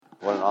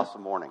What an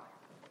awesome morning.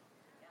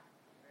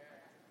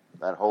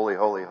 That Holy,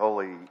 Holy,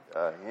 Holy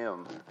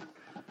hymn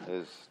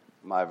is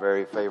my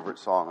very favorite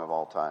song of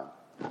all time.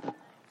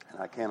 And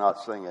I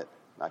cannot sing it,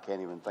 I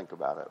can't even think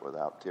about it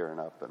without tearing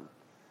up and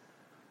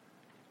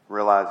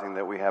realizing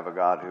that we have a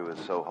God who is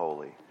so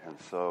holy and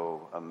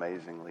so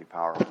amazingly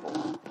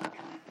powerful.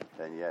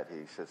 And yet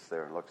he sits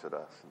there and looks at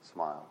us and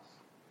smiles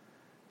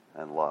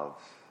and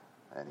loves,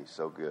 and he's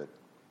so good.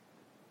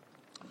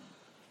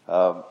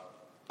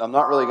 I'm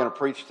not really going to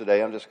preach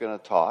today. I'm just going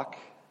to talk.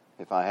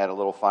 If I had a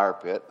little fire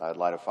pit, I'd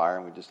light a fire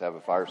and we'd just have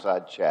a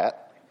fireside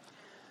chat.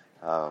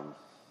 I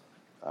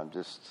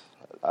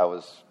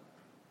was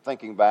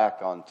thinking back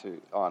on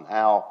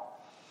how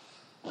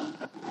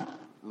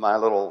my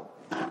little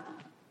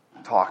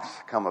talks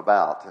come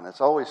about, and it's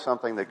always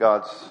something that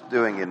God's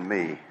doing in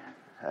me.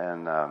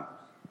 And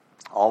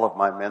all of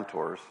my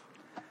mentors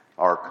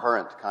are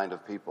current kind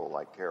of people,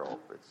 like Carol.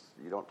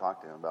 You don't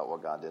talk to him about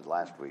what God did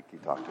last week. You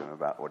talk to him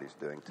about what he's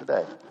doing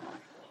today.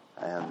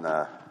 And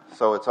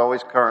so it's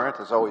always current,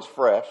 it's always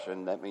fresh,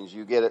 and that means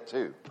you get it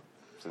too,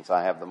 since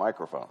I have the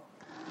microphone.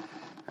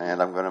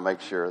 And I'm going to make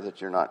sure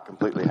that you're not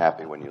completely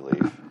happy when you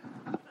leave,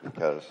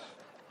 because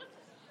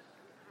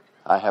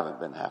I haven't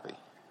been happy.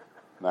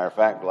 Matter of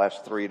fact, the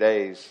last 3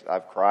 days,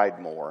 I've cried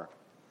more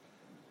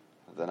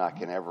than I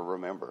can ever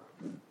remember.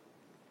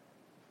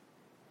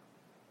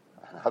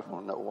 And I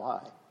don't know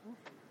why.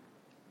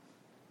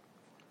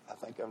 I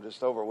think I'm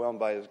just overwhelmed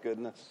by his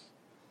goodness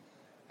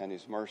and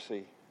his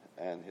mercy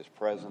and his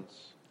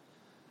presence.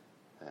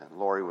 And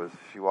Lori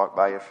she walked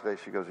by yesterday,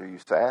 she goes, "Are you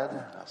sad?"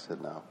 I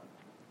said, "No,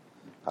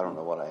 I don't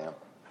know what I am.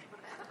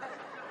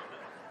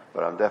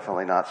 But I'm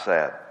definitely not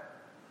sad."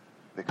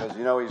 Because,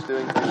 he's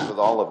doing things with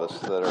all of us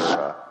that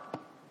are...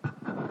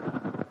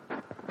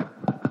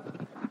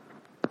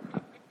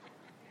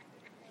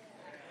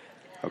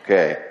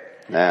 Okay,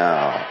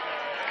 now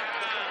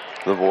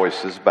the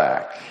voice is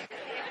back.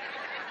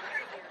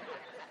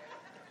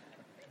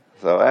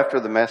 So after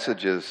the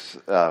messages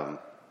that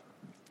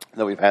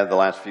we've had the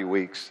last few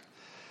weeks,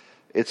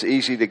 it's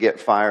easy to get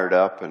fired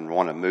up and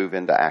want to move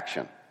into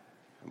action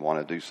and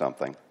want to do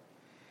something.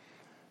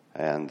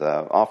 And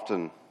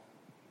often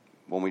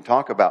when we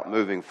talk about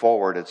moving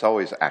forward, it's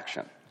always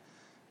action.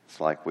 It's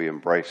like we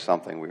embrace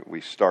something,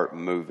 we start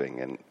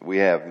moving. And we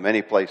have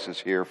many places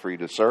here for you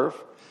to serve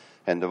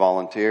and to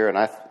volunteer.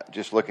 And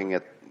just looking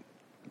at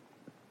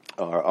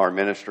our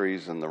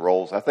ministries and the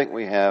roles, I think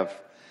we have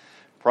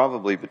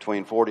probably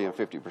between 40 and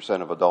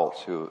 50% of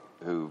adults who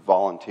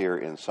volunteer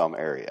in some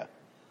area.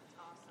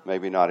 Awesome.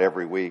 Maybe not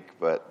every week,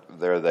 but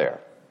they're there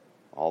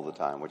all the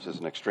time, which is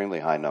an extremely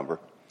high number.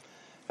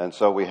 And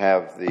so we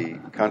have the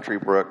Country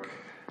Brook.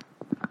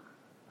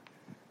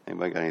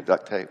 Anybody got any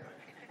duct tape?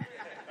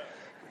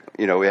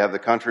 We have the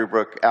Country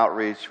Brook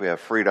Outreach. We have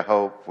Free to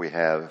Hope. We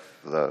have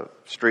the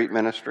street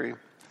ministry.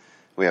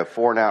 We have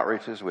foreign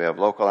outreaches. We have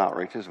local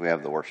outreaches. We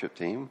have the worship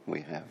team.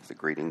 We have the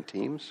greeting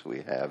teams.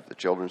 We have the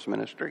children's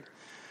ministry.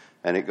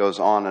 And it goes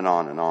on and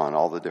on and on,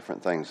 all the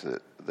different things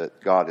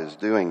that God is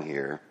doing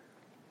here.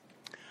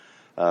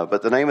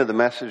 But the name of the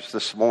message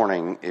this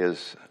morning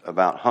is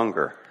about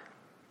hunger,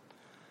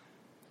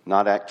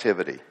 not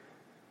activity.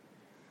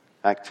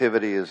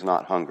 Activity is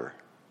not hunger.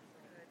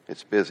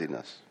 It's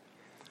busyness.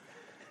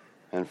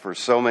 And for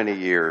so many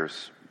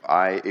years,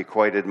 I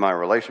equated my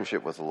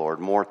relationship with the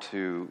Lord more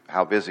to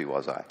how busy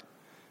was I?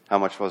 How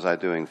much was I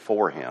doing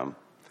for him?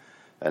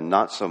 And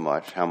not so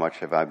much how much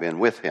have I been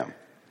with him?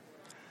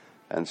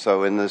 And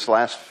so in this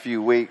last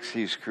few weeks,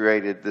 he's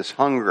created this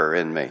hunger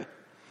in me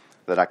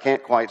that I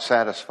can't quite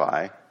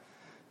satisfy,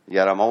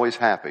 yet I'm always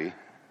happy,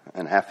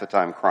 and half the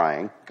time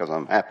crying, because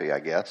I'm happy, I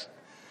guess.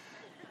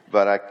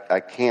 But I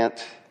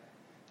can't,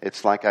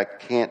 it's like I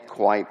can't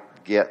quite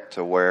get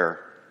to where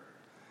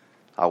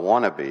I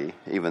want to be,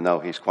 even though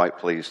he's quite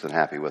pleased and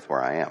happy with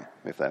where I am,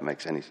 if that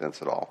makes any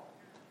sense at all.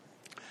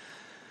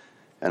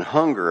 And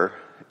hunger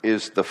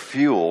is the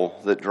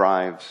fuel that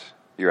drives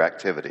your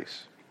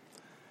activities.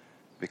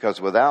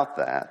 Because without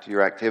that,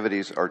 your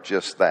activities are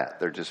just that.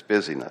 They're just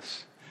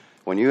busyness.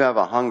 When you have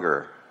a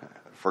hunger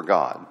for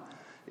God,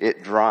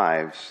 it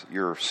drives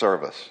your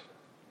service.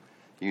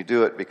 You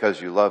do it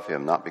because you love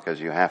him, not because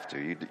you have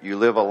to. You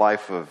live a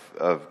life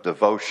of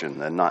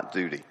devotion and not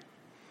duty.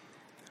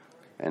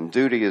 And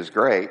duty is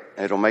great.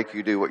 It'll make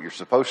you do what you're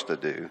supposed to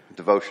do.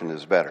 Devotion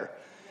is better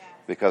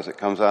because it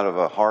comes out of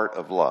a heart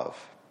of love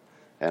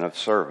and of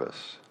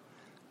service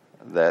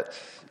that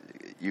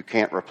you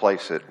can't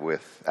replace it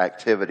with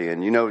activity.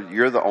 And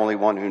you're the only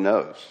one who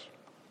knows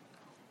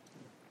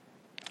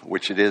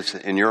which it is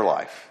in your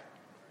life.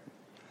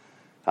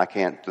 I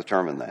can't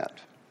determine that.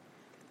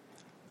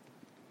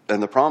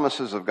 And the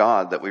promises of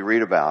God that we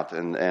read about,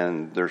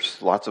 and there's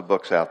lots of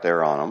books out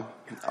there on them,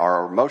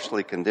 are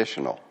mostly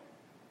conditional.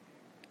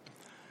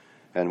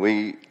 And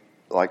we,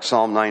 like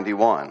Psalm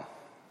 91,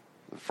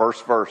 the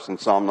first verse in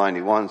Psalm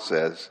 91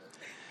 says,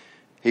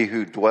 "He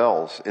who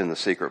dwells in the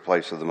secret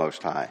place of the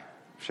Most High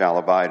shall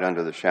abide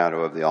under the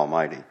shadow of the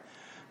Almighty."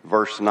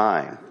 Verse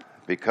 9,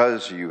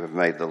 "Because you have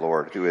made the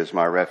Lord, who is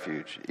my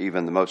refuge,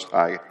 even the Most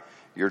High,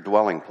 your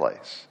dwelling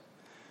place.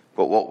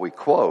 But what we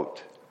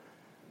quote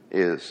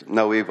is,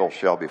 no evil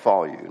shall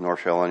befall you, nor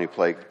shall any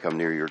plague come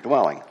near your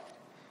dwelling.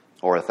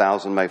 Or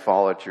 1,000 may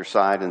fall at your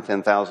side and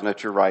 10,000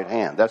 at your right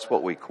hand. That's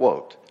what we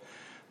quote.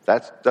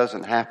 That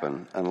doesn't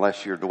happen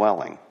unless you're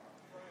dwelling.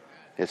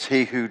 It's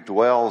he who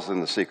dwells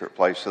in the secret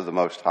place of the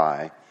Most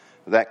High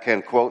that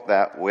can quote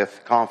that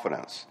with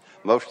confidence.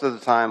 Most of the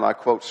time I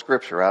quote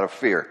Scripture out of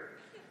fear.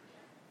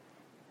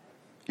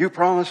 You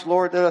promised,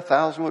 Lord, that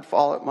 1,000 would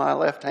fall at my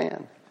left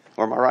hand.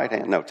 Or my right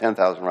hand. No,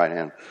 10,000 right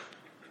hand.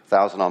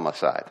 1,000 on my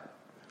side.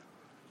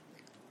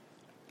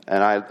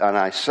 And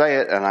I say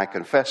it and I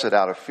confess it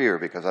out of fear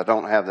because I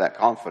don't have that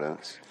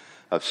confidence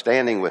of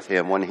standing with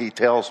him when he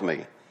tells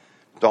me,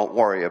 don't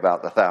worry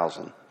about the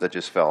 1,000 that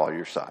just fell on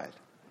your side.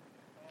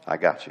 I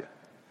got you.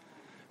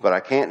 But I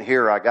can't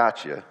hear I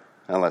got you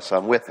unless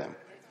I'm with him.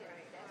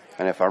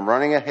 And if I'm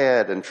running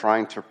ahead and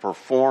trying to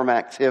perform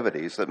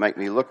activities that make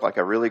me look like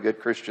a really good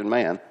Christian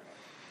man,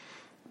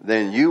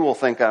 then you will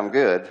think I'm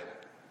good,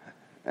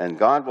 and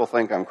God will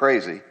think I'm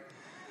crazy,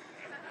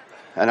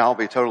 and I'll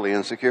be totally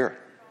insecure.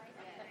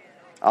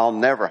 I'll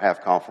never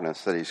have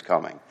confidence that he's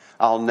coming.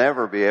 I'll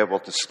never be able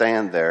to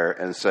stand there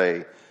and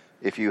say,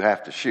 if you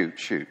have to shoot,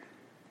 shoot.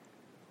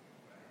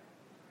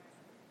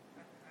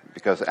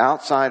 Because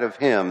outside of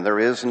him, there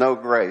is no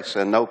grace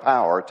and no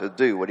power to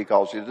do what he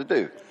calls you to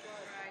do.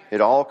 It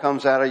all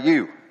comes out of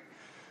you.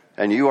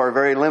 And you are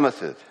very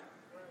limited.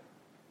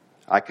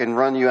 I can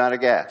run you out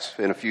of gas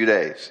in a few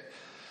days.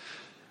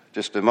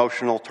 Just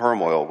emotional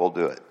turmoil will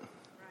do it.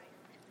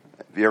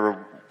 Have you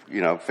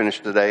ever,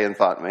 finished the day and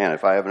thought, man,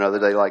 if I have another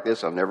day like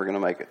this, I'm never going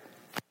to make it?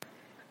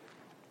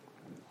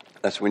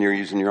 That's when you're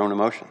using your own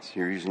emotions.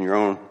 You're using your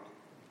own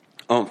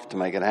oomph to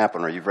make it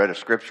happen. Or you've read a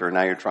scripture and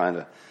now you're trying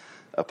to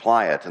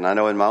apply it. And I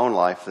know in my own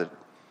life that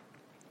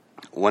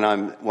when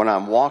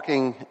I'm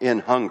walking in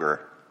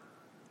hunger,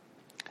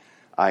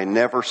 I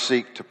never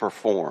seek to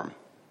perform.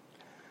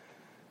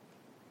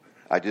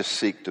 I just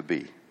seek to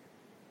be.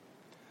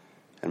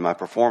 And my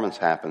performance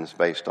happens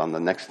based on the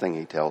next thing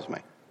he tells me.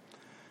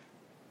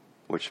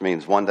 Which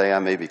means one day I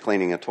may be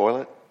cleaning a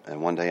toilet,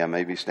 and one day I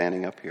may be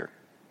standing up here.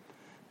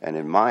 And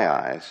in my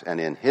eyes,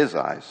 and in his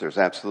eyes, there's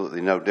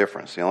absolutely no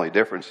difference. The only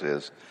difference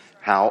is,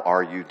 how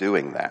are you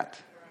doing that?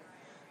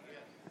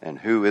 And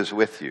who is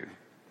with you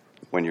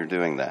when you're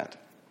doing that?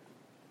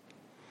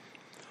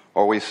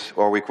 Or we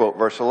quote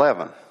verse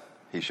 11.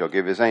 He shall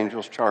give his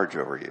angels charge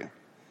over you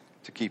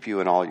to keep you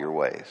in all your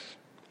ways.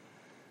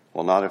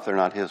 Well, not if they're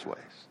not his ways.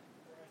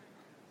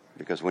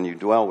 Because when you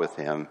dwell with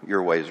him,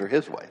 your ways are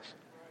his ways.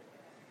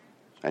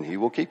 And he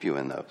will keep you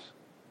in those.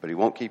 But he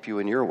won't keep you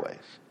in your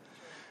ways.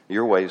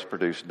 Your ways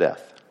produce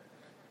death.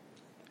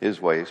 His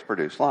ways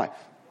produce life.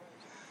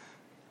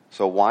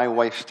 So why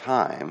waste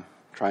time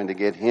trying to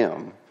get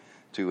him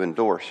to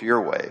endorse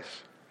your ways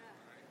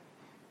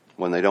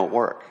when they don't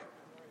work?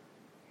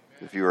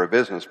 If you were a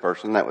business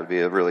person, that would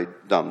be a really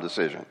dumb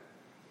decision.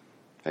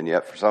 And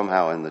yet,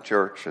 somehow in the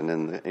church and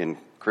in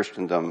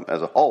Christendom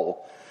as a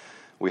whole,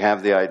 we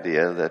have the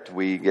idea that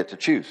we get to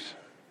choose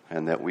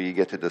and that we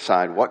get to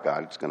decide what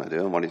God's going to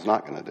do and what he's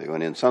not going to do.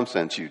 And in some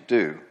sense you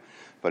do,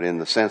 but in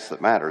the sense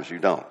that matters, you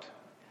don't.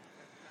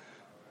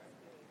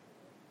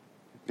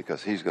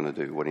 Because he's going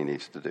to do what he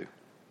needs to do.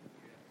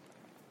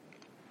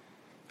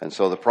 And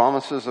so the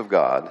promises of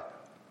God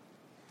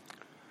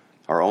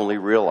are only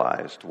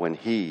realized when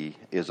he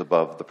is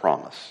above the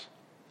promise.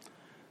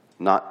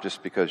 Not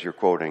just because you're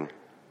quoting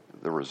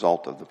the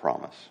result of the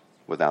promise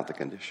without the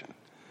condition.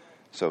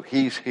 So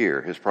he's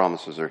here. His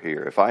promises are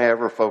here. If I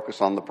ever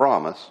focus on the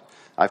promise,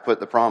 I put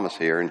the promise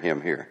here and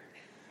him here.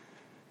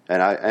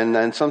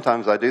 And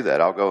sometimes I do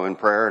that. I'll go in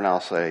prayer and I'll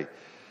say,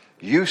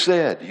 you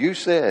said.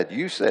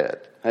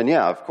 And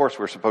yeah, of course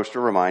we're supposed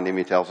to remind him.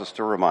 He tells us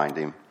to remind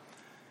him.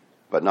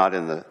 But not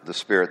in the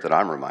spirit that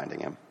I'm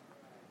reminding him.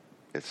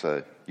 It's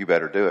you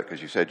better do it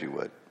because you said you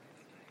would.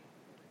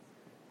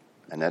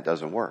 And that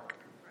doesn't work.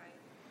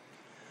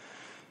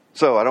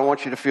 So I don't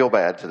want you to feel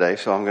bad today.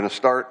 So I'm going to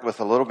start with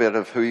a little bit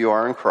of who you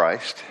are in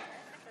Christ.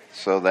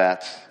 So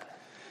that,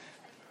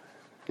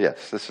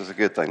 yes, this is a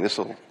good thing. This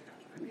will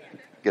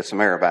get some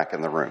air back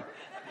in the room.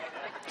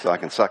 So I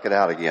can suck it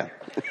out again.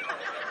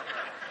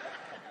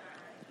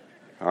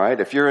 All right,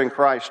 if you're in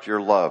Christ,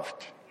 you're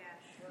loved.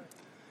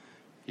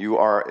 You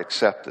are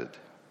accepted.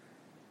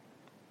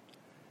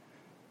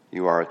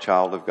 You are a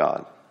child of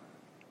God.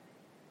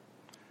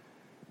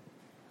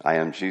 I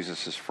am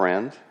Jesus'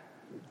 friend.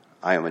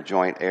 I am a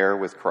joint heir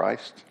with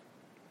Christ,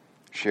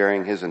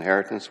 sharing his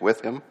inheritance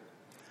with him.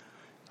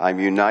 I'm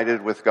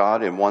united with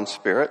God in one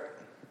spirit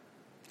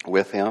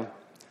with him.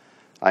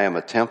 I am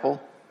a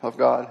temple of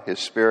God. His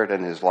spirit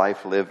and his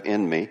life live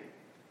in me.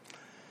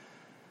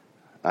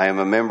 I am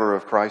a member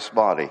of Christ's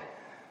body.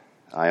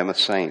 I am a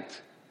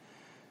saint.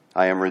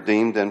 I am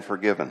redeemed and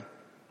forgiven.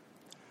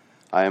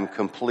 I am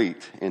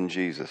complete in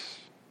Jesus.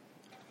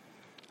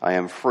 I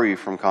am free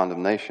from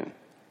condemnation.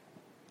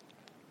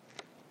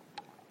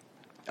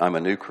 I'm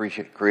a new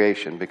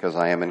creation because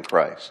I am in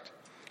Christ.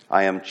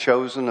 I am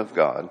chosen of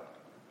God,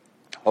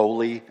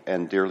 holy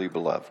and dearly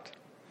beloved.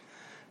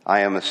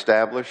 I am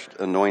established,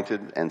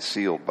 anointed, and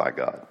sealed by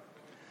God.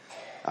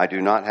 I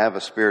do not have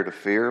a spirit of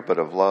fear, but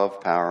of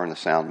love, power, and a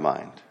sound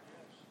mind.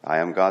 I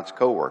am God's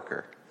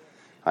co-worker.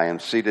 I am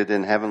seated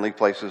in heavenly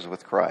places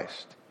with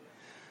Christ.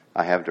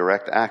 I have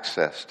direct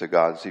access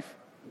to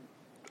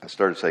I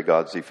started to say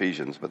God's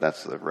Ephesians, but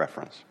that's the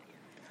reference.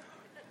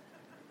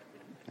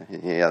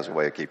 He has a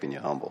way of keeping you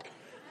humble.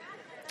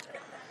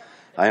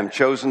 I am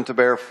chosen to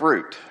bear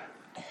fruit.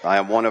 I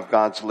am one of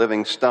God's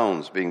living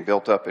stones being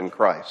built up in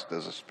Christ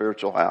as a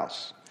spiritual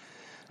house.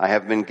 I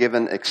have been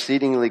given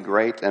exceedingly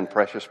great and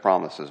precious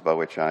promises by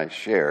which I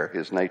share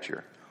his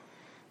nature.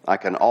 I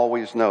can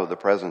always know the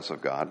presence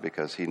of God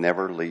because he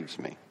never leaves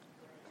me.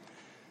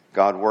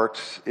 God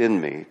works in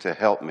me to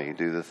help me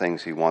do the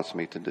things he wants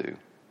me to do.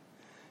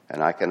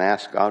 And I can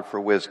ask God for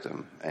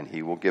wisdom, and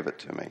he will give it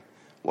to me,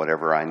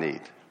 whatever I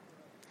need.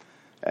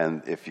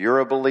 And if you're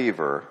a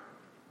believer,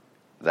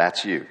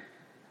 that's you.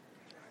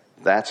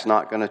 That's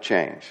not going to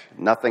change.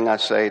 Nothing I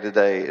say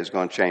today is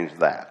going to change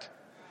that.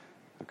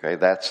 Okay,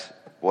 that's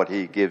what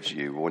he gives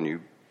you when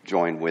you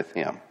join with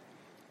him.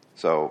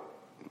 So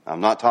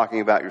I'm not talking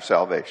about your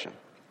salvation.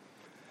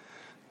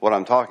 What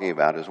I'm talking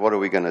about is what are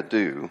we going to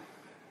do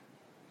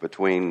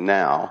between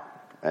now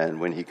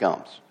and when he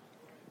comes?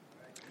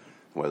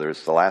 Whether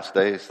it's the last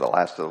days, the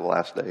last of the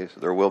last days,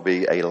 there will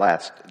be a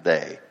last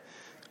day.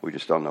 We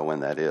just don't know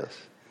when that is.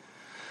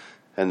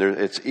 And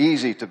it's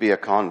easy to be a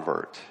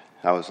convert.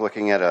 I was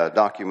looking at a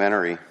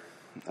documentary,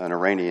 an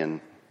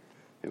Iranian,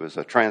 it was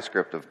a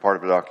transcript of part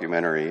of a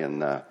documentary,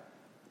 and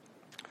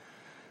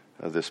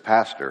this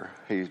pastor,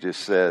 he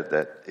just said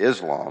that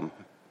Islam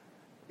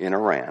in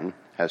Iran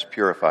has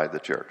purified the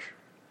church.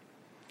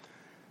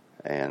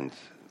 And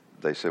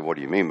they said, what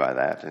do you mean by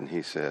that? And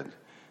he said,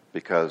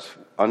 because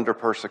under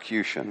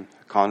persecution,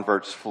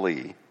 converts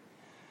flee,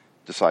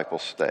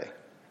 disciples stay.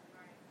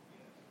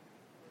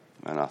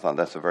 And I thought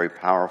that's a very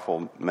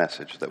powerful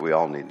message that we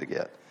all need to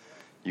get.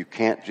 You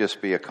can't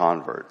just be a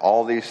convert.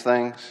 All these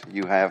things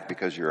you have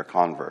because you're a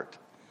convert.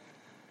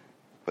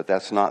 But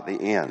that's not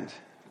the end.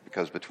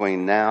 Because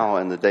between now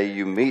and the day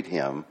you meet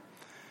him,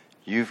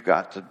 you've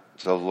got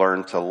to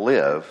learn to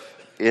live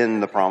in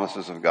the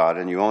promises of God.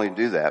 And you only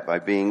do that by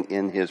being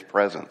in his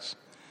presence,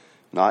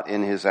 not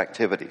in his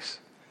activities.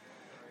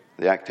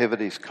 The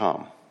activities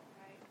come,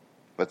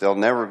 but they'll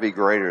never be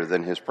greater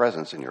than his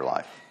presence in your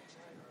life.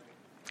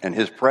 And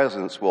his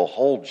presence will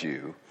hold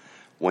you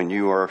when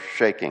you are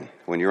shaking,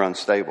 when you're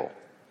unstable.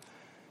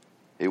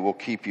 It will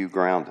keep you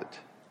grounded.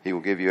 He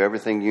will give you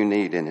everything you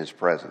need in his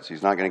presence.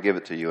 He's not going to give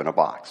it to you in a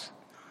box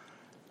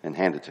and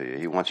hand it to you.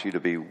 He wants you to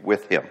be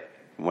with him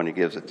when he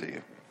gives it to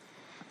you.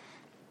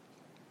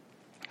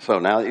 So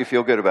now that you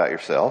feel good about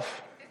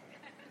yourself,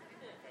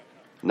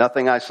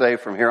 nothing I say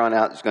from here on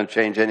out is going to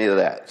change any of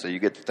that. So you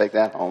get to take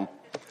that home.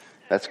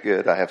 That's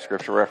good. I have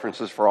scripture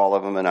references for all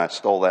of them, and I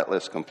stole that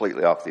list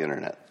completely off the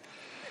internet.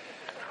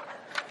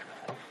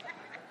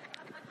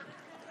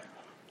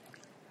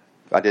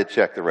 I did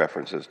check the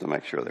references to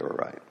make sure they were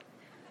right.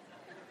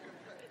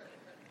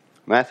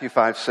 Matthew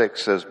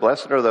 5:6 says,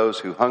 "Blessed are those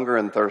who hunger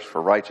and thirst for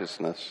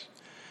righteousness,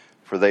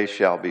 for they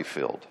shall be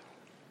filled."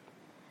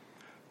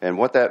 And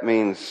what that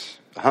means,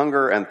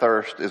 hunger and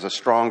thirst is a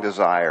strong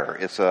desire.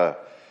 It's a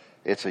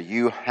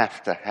you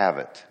have to have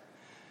it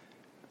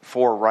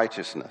for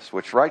righteousness,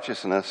 which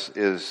righteousness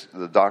is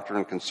the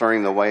doctrine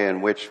concerning the way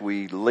in which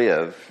we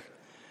live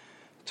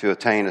to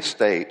attain a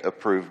state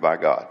approved by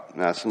God.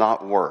 Now, it's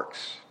not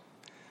works.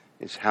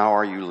 It's how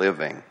are you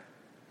living?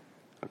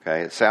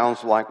 Okay, it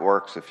sounds like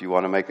works if you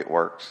want to make it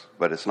works,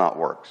 but it's not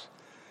works.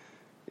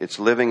 It's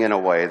living in a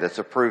way that's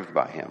approved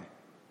by him.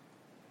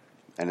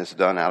 And it's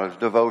done out of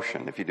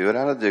devotion. If you do it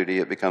out of duty,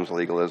 it becomes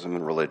legalism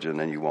and religion,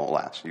 and you won't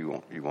last. You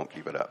won't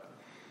keep it up.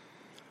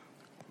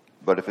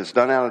 But if it's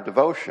done out of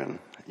devotion,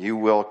 you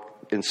will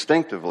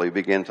instinctively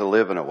begin to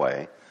live in a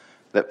way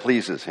that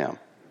pleases him.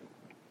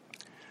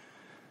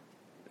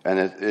 And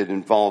it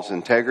involves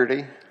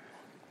integrity,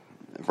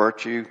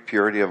 virtue,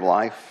 purity of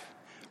life,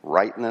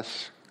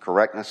 rightness,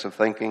 correctness of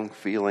thinking,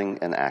 feeling,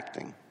 and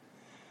acting.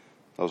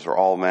 Those are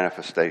all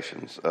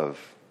manifestations of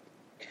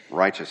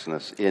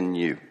righteousness in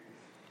you.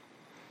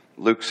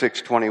 Luke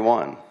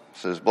 6:21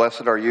 says,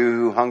 "Blessed are you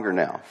who hunger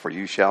now, for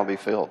you shall be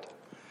filled."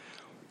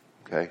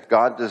 Okay,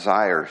 God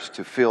desires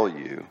to fill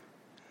you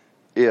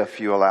if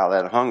you allow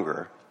that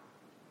hunger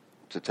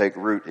to take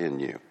root in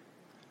you.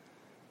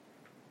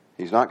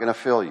 He's not going to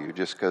fill you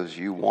just because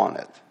you want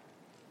it.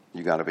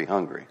 You got to be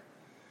hungry.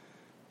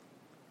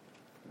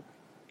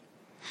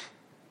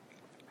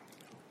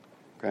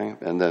 Okay,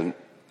 and then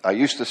I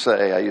used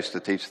to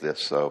teach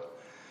this, so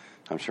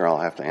I'm sure I'll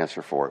have to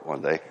answer for it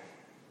one day.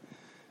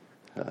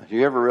 Do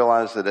you ever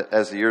realize that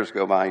as the years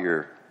go by,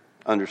 your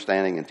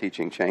understanding and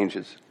teaching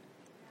changes?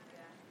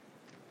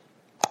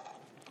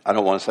 I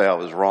don't want to say I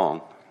was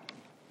wrong.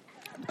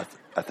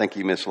 I think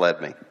he misled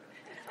me.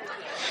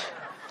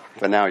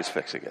 But now he's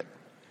fixing it.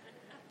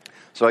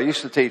 So I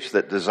used to teach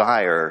that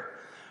desire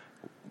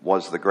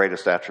was the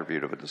greatest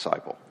attribute of a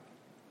disciple.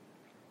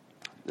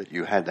 That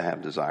you had to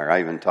have desire. I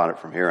even taught it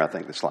from here, I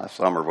think, this last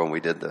summer when we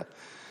did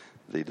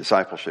the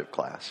discipleship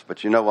class.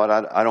 But you know what?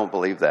 I don't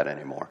believe that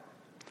anymore.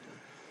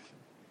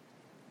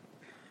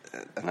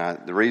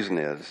 And the reason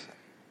is,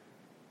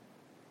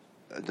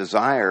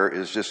 desire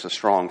is just a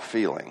strong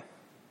feeling.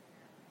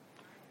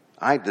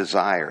 I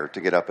desire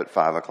to get up at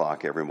 5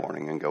 o'clock every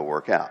morning and go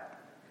work out.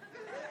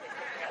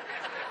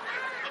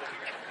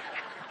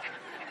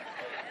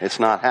 It's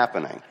not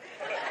happening.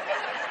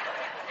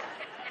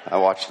 I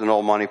watched an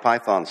old Monty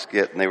Python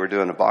skit, and they were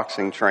doing a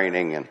boxing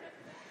training, and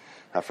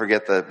I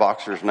forget the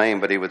boxer's name,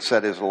 but he would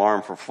set his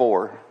alarm for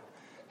 4.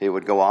 He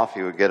would go off,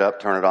 he would get up,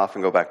 turn it off,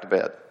 and go back to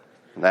bed.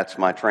 And that's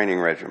my training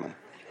regimen.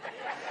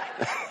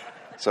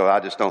 So I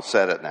just don't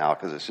set it now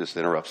because it just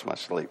interrupts my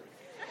sleep.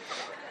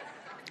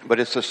 But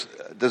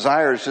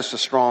desire is just a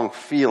strong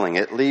feeling.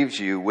 It leaves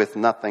you with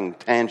nothing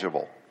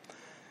tangible.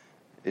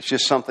 It's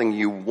just something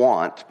you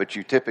want, but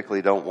you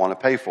typically don't want to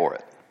pay for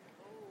it.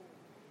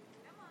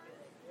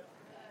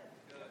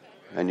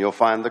 And you'll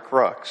find the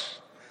crux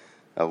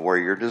of where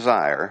your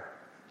desire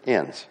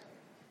ends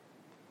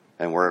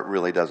and where it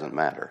really doesn't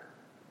matter.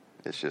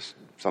 It's just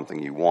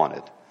something you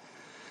wanted.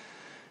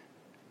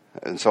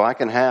 And so I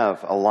can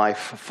have a life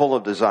full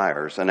of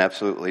desires and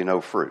absolutely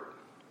no fruit.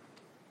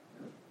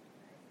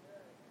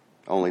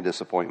 Only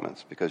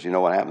disappointments. Because you know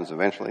what happens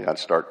eventually? I'd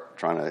start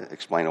trying to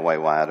explain away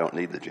why I don't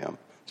need the gym.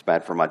 It's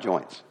bad for my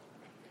joints.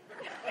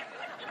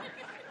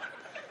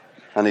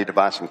 I need to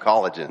buy some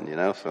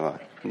collagen, so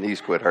my knees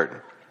quit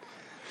hurting.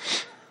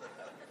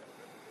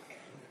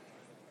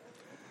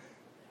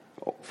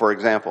 For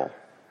example,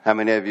 how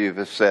many of you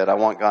have said, I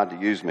want God to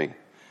use me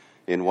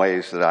in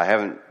ways that I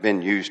haven't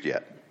been used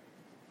yet?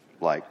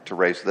 Like to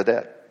raise the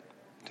dead,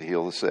 to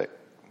heal the sick,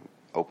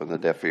 open the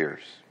deaf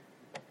ears,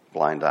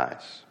 blind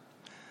eyes.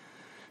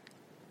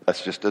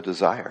 That's just a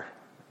desire.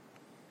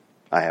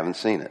 I haven't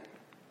seen it.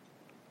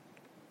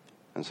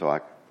 And so I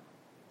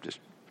just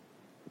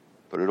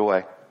put it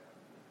away.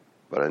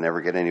 But I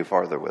never get any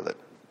farther with it.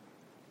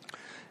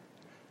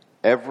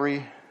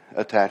 Every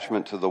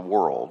attachment to the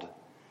world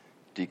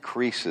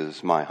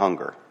decreases my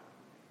hunger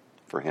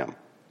for Him.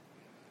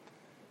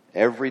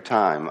 Every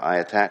time I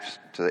attach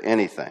to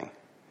anything,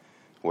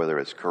 whether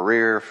it's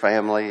career,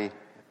 family,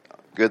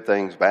 good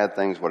things, bad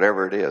things,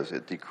 whatever it is,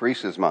 it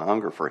decreases my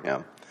hunger for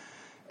Him.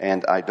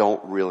 And I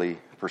don't really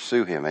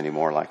pursue Him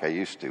anymore like I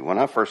used to. When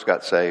I first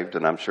got saved,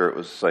 and I'm sure it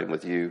was the same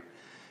with you,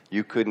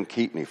 you couldn't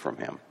keep me from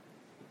Him.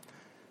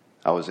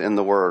 I was in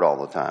the Word all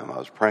the time. I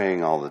was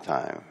praying all the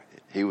time.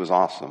 He was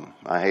awesome.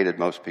 I hated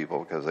most people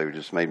because they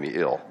just made me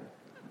ill.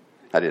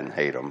 I didn't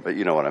hate them, but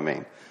you know what I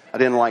mean. I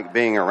didn't like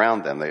being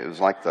around them. It was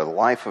like the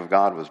life of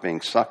God was being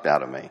sucked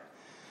out of me,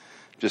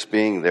 just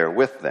being there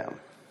with them.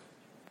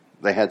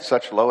 They had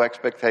such low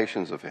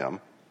expectations of Him,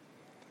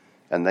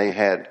 and they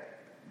had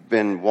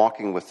been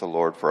walking with the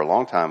Lord for a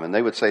long time, and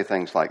they would say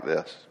things like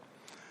this: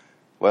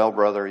 well,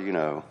 brother,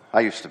 I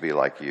used to be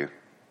like you.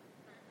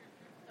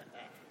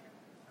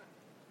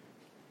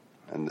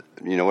 And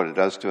you know what it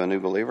does to a new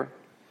believer?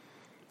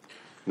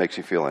 Makes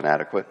you feel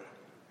inadequate.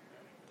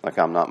 Like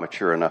I'm not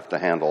mature enough to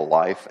handle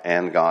life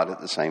and God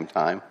at the same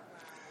time.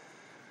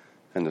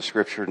 And the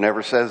Scripture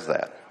never says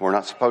that. We're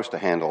not supposed to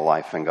handle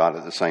life and God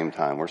at the same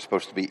time. We're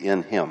supposed to be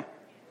in Him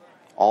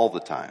all the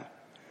time.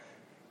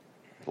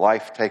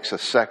 Life takes a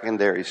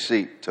secondary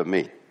seat to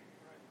me.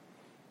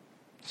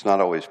 It's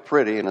not always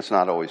pretty and it's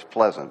not always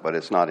pleasant, but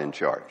it's not in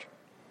charge.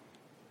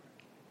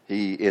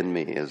 He in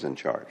me is in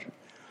charge.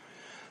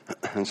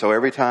 And so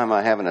every time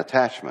I have an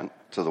attachment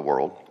to the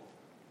world,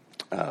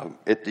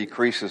 it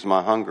decreases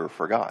my hunger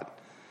for God.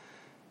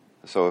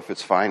 So if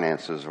it's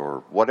finances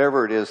or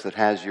whatever it is that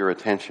has your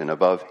attention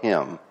above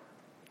Him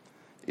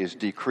is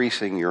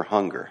decreasing your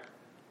hunger.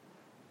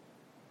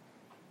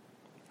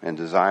 And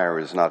desire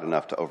is not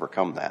enough to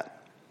overcome that.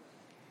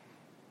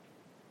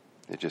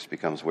 It just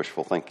becomes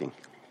wishful thinking.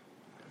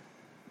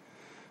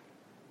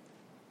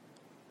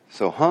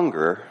 So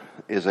hunger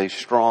is a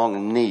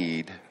strong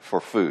need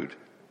for food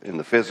in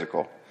the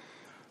physical,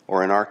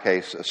 or in our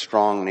case, a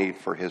strong need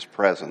for His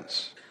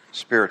presence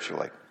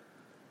spiritually.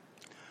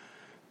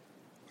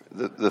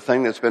 The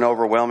thing that's been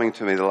overwhelming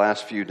to me the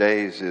last few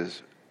days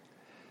is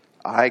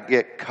I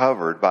get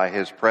covered by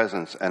His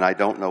presence and I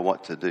don't know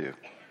what to do.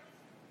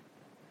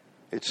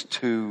 It's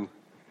too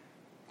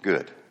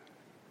good.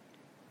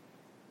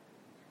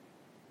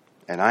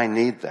 And I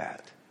need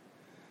that.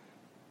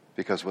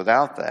 Because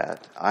without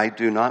that, I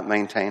do not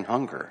maintain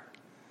hunger.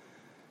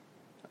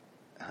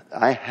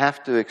 I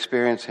have to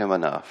experience Him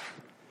enough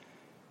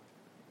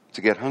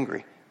to get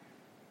hungry.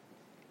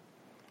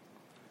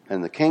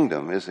 And the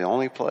kingdom is the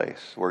only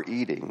place where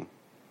eating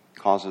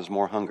causes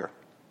more hunger.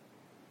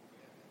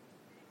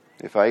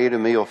 If I eat a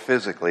meal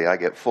physically, I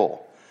get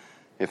full.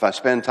 If I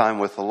spend time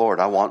with the Lord,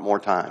 I want more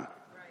time.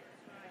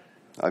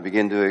 I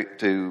begin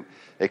to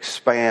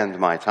expand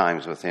my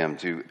times with Him,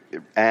 to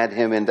add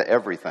Him into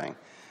everything.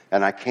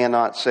 And I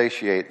cannot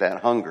satiate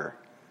that hunger.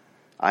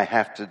 I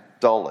have to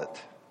dull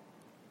it.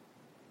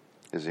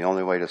 Is the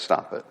only way to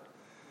stop it.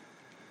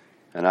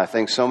 And I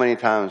think so many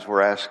times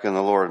we're asking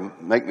the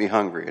Lord, make me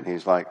hungry. And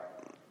He's like,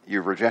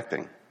 you're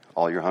rejecting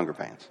all your hunger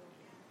pains.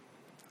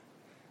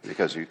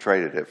 because you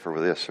traded it for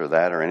this or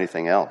that or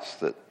anything else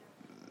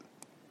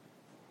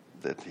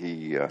that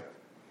he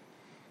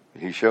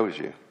shows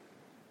you.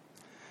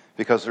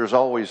 Because there's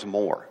always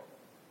more.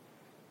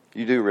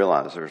 You do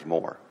realize there's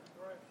more.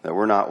 That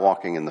we're not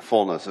walking in the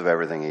fullness of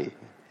everything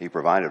he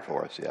provided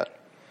for us yet.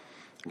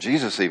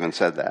 Jesus even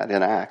said that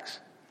in Acts.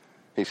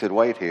 He said,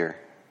 wait here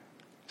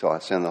till I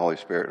send the Holy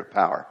Spirit of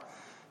power,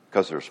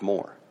 because there's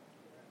more.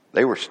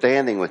 They were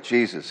standing with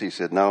Jesus. He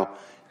said, no,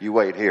 you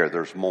wait here,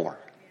 there's more.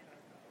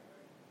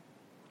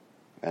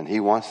 And he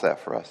wants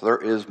that for us. There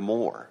is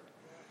more,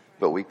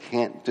 but we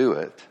can't do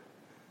it.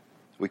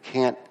 We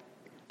can't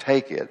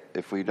take it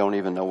if we don't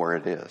even know where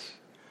it is.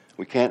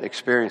 We can't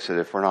experience it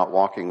if we're not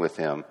walking with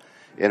him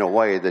in a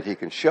way that he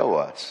can show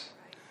us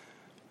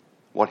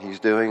what he's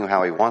doing,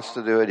 how he wants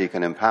to do it. He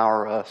can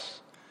empower us.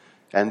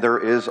 And there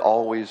is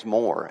always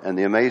more. And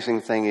the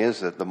amazing thing is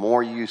that the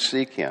more you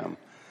seek him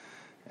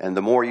and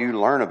the more you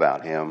learn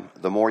about him,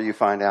 the more you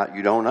find out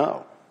you don't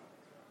know.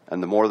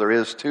 And the more there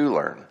is to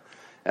learn.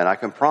 And I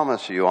can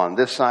promise you, on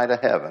this side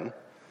of heaven,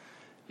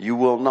 you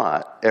will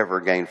not ever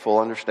gain full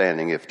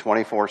understanding if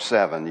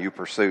 24/7 you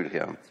pursued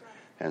him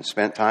and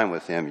spent time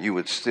with him. You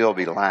would still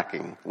be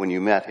lacking when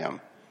you met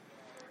him.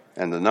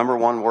 And the number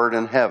one word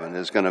in heaven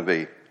is going to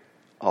be,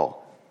 oh.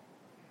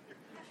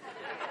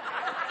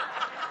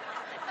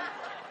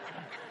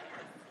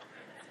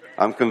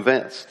 I'm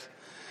convinced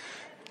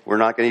we're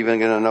not even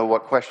going to know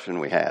what question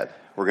we had.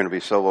 We're going to be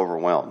so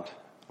overwhelmed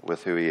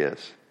with who he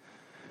is.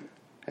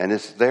 And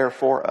it's there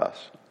for us.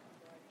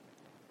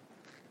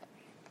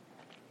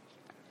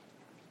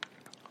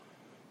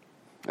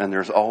 And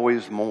there's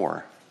always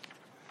more.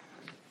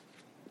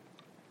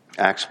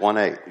 Acts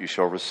 1:8, you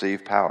shall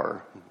receive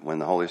power when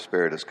the Holy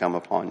Spirit has come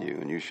upon you,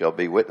 and you shall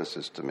be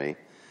witnesses to me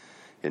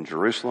in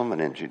Jerusalem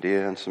and in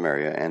Judea and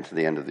Samaria and to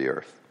the end of the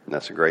earth. And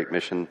that's a great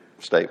mission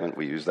statement.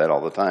 We use that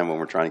all the time when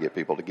we're trying to get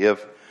people to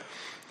give.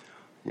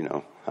 You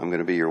know, I'm going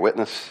to be your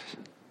witness.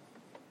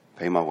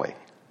 Pay my way.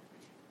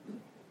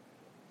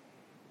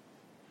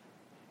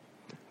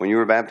 When you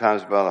were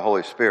baptized by the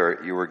Holy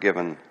Spirit, you were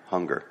given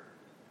hunger.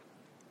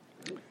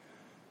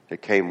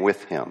 It came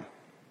with him.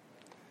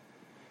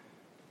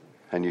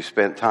 And you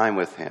spent time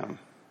with him.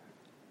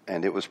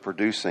 And it was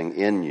producing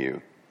in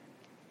you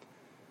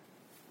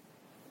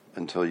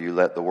until you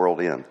let the world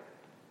in.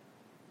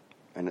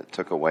 And it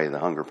took away the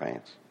hunger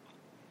pains.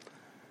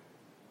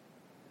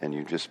 And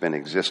you've just been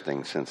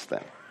existing since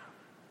then.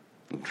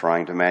 And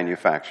trying to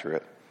manufacture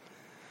it.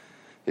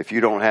 If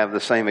you don't have the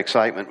same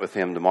excitement with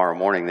him tomorrow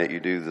morning that you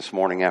do this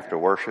morning after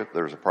worship,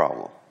 there's a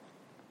problem.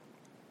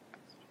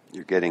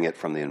 You're getting it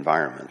from the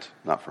environment,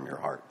 not from your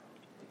heart.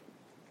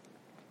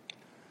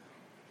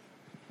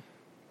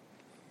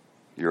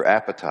 Your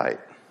appetite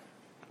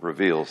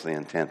reveals the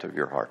intent of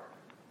your heart.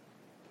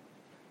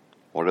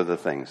 What are the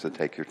things that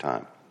take your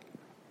time?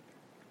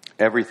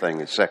 Everything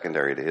is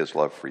secondary to his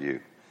love for you.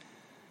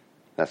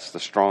 That's the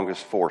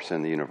strongest force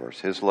in the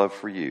universe. His love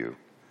for you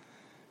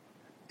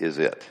is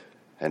it.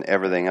 And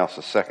everything else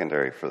is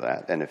secondary for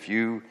that. And if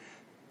you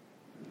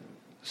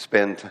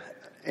spend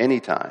any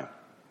time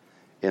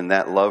in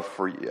that love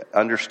for you,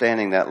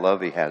 understanding that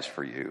love he has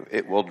for you,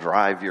 it will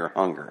drive your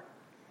hunger.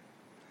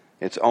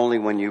 It's only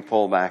when you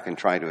pull back and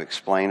try to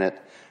explain it,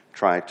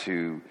 try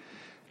to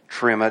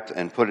trim it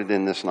and put it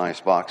in this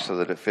nice box so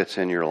that it fits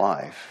in your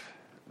life,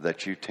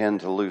 that you tend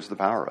to lose the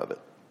power of it.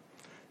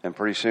 And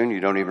pretty soon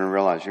you don't even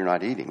realize you're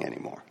not eating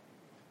anymore.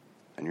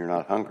 And you're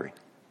not hungry.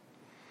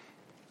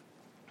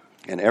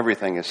 And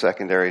everything is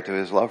secondary to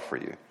his love for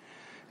you.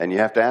 And you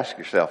have to ask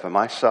yourself, am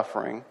I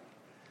suffering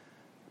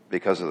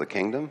because of the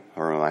kingdom,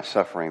 or am I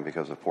suffering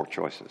because of poor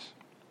choices?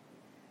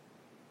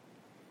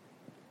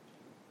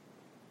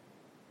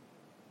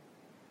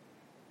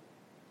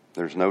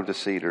 There's no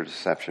deceit or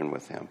deception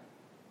with him.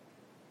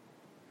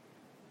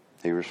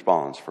 He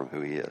responds from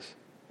who he is.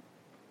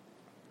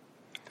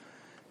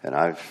 And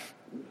I've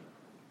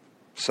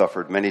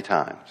suffered many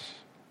times,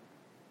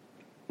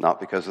 not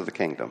because of the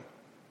kingdom,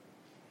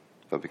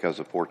 but because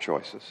of poor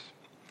choices.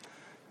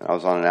 And I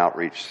was on an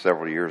outreach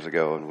several years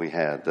ago, and we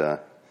had, I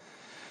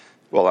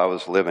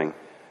was living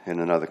in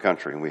another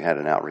country, and we had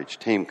an outreach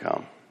team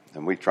come.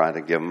 And we tried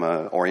to give them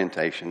an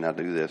orientation. Now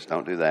do this,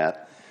 don't do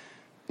that.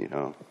 You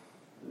know,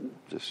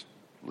 just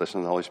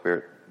listen to the Holy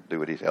Spirit, do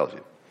what he tells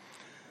you.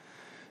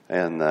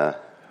 And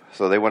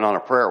so they went on a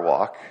prayer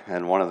walk,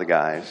 and one of the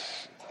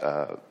guys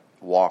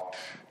walked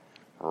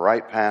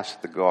right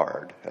past the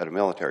guard at a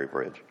military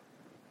bridge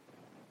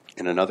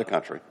in another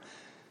country,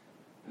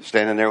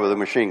 standing there with a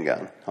machine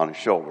gun on his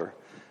shoulder,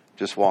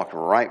 just walked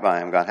right by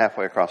him, got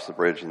halfway across the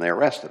bridge, and they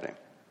arrested him.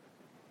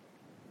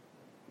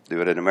 Do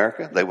it in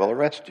America, they will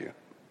arrest you.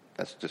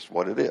 That's just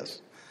what it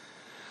is.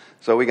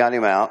 So we got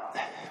him out,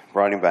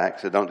 brought him back,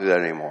 said, don't do that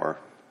anymore.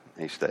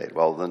 He stayed.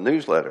 Well, the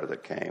newsletter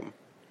that came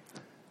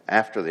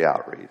after the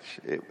outreach,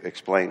 it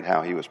explained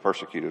how he was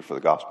persecuted for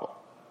the gospel.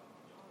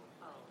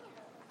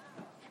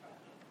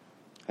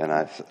 And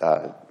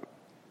I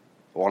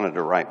wanted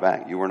to write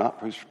back, you were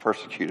not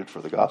persecuted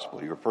for the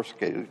gospel. You were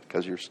persecuted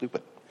because you're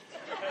stupid.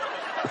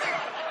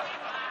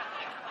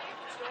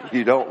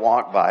 You don't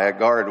walk by a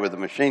guard with a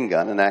machine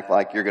gun and act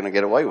like you're going to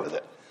get away with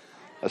it,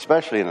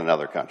 especially in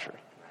another country.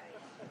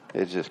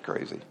 It's just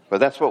crazy. But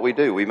that's what we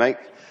do.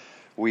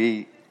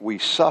 We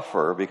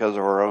suffer because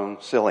of our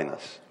own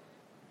silliness.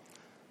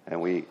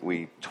 And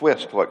we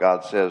twist what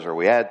God says, or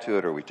we add to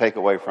it, or we take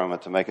away from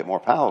it to make it more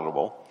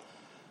palatable.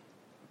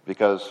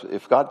 Because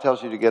if God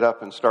tells you to get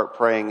up and start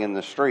praying in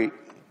the street,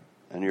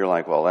 and you're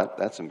like, well,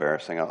 that's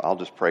embarrassing, I'll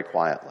just pray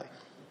quietly.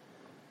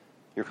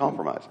 You're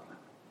compromising.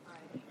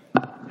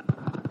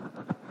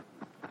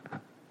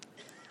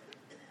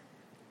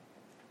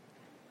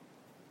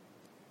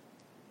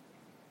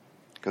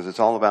 Because it's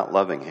all about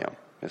loving him.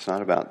 It's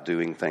not about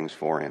doing things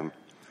for him.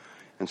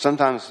 And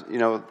sometimes,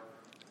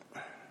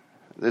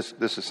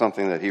 this is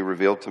something that he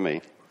revealed to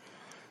me.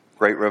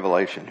 Great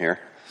revelation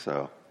here.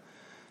 So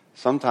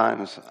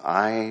sometimes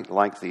I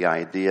like the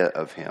idea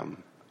of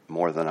him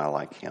more than I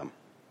like him.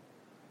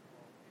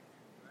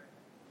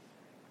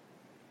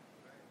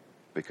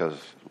 Because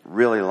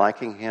really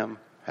liking him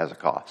has a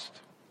cost.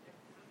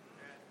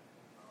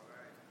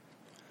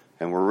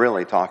 And we're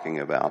really talking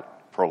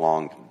about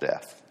prolonged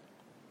death.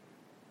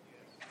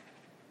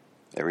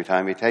 Every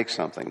time he takes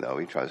something, though,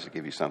 he tries to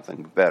give you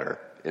something better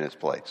in its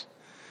place.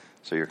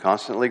 So you're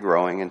constantly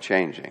growing and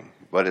changing,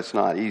 but it's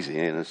not easy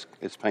and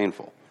it's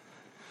painful.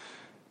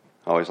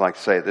 I always like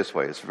to say it this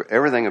way: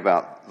 everything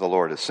about the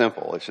Lord is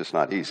simple. It's just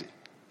not easy.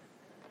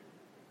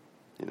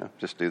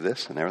 Just do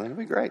this and everything will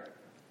be great.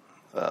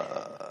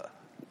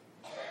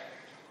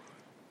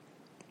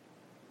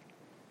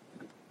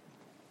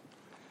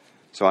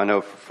 So I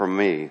know for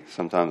me,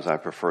 sometimes I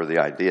prefer the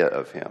idea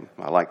of him.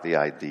 I like the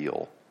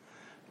ideal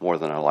more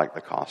than I like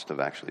the cost of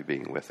actually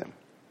being with him.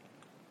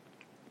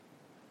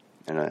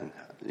 And,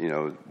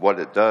 what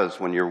it does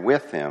when you're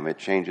with him, it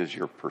changes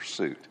your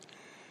pursuit.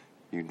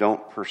 You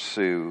don't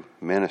pursue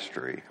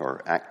ministry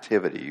or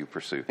activity, you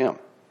pursue him.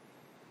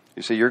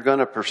 You see, you're going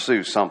to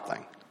pursue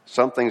something.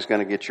 Something's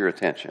going to get your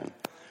attention,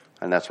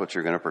 and that's what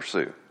you're going to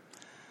pursue.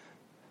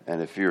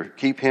 And if you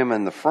keep him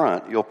in the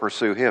front, you'll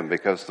pursue him,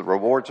 because the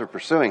rewards of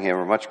pursuing him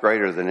are much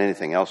greater than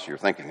anything else you're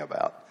thinking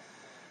about.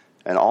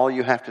 And all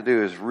you have to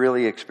do is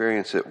really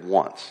experience it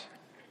once.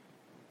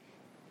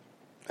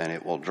 And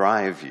it will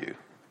drive you.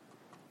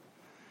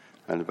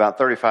 And about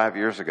 35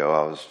 years ago,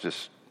 I was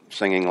just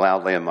singing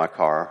loudly in my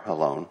car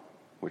alone,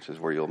 which is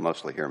where you'll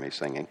mostly hear me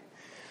singing,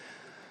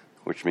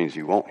 which means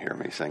you won't hear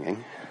me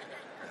singing.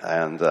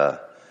 And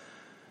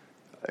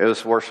it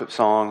was worship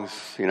songs.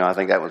 I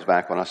think that was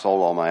back when I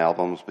sold all my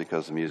albums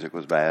because the music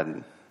was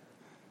bad.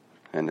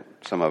 And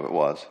some of it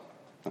was.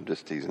 I'm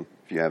just teasing.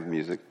 If you have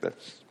music,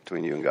 that's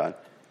between you and God.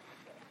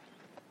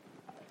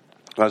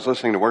 I was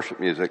listening to worship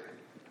music,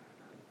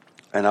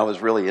 and I was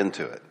really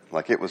into it.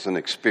 Like it was an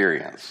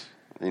experience.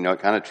 It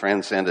kind of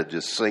transcended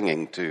just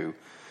singing to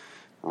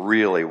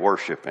really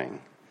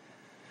worshiping.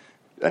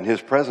 And his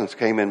presence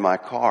came in my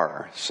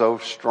car so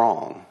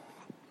strong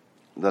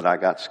that I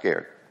got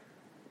scared.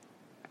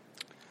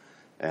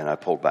 And I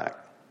pulled back.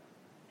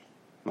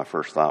 My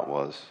first thought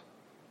was,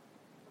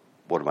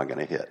 what am I going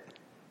to hit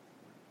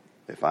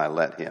if I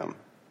let him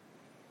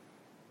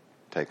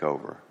take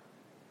over?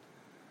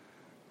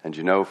 And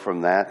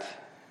from that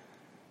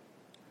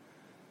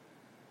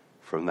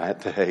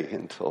day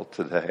until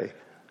today,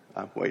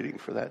 I'm waiting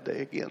for that day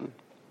again.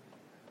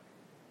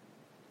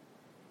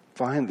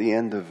 Find the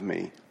end of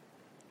me.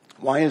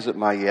 Why is it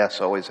my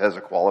yes always has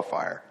a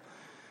qualifier?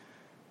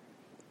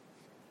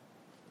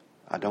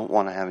 I don't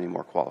want to have any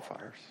more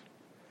qualifiers.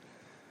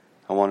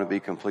 I want to be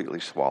completely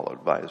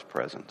swallowed by his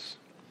presence.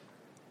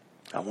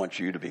 I want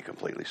you to be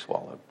completely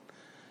swallowed,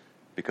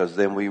 because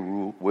then we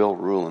will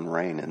rule and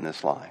reign in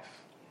this life.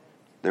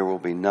 There will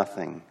be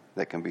nothing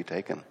that can be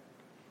taken,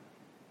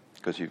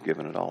 because you've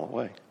given it all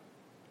away.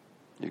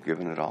 You've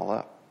given it all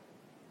up.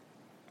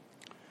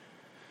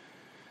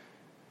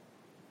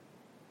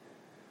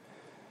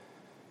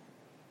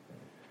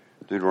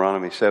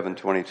 Deuteronomy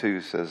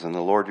 7:22 says, "And the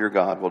Lord your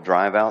God will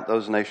drive out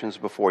those nations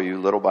before you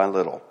little by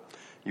little.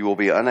 You will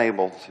be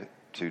unable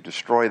to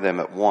destroy them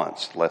at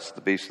once, lest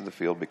the beasts of the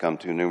field become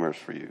too numerous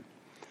for you."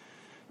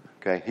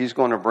 Okay, he's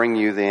going to bring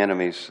you the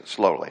enemies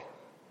slowly.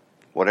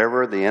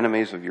 Whatever the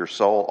enemies of your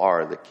soul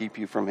are that keep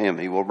you from him,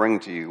 he will bring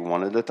to you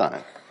one at a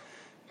time.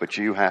 But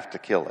you have to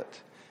kill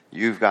it.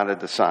 You've got to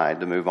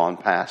decide to move on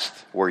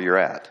past where you're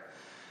at.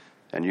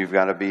 And you've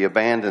got to be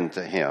abandoned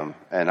to him.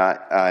 And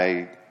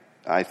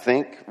I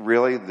think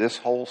really this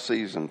whole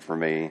season for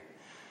me,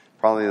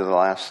 probably the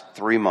last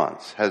 3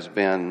 months, has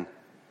been,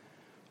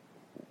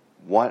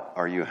 what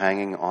are you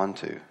hanging on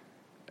to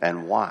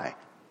and why?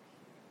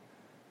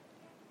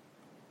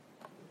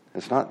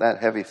 It's not that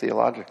heavy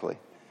theologically.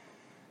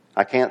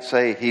 I can't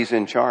say he's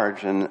in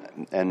charge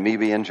and me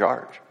be in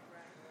charge.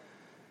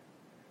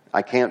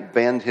 I can't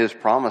bend his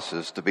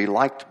promises to be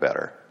liked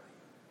better.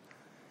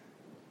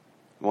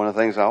 One of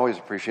the things I always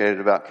appreciated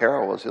about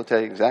Carol was he'll tell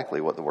you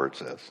exactly what the word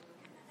says.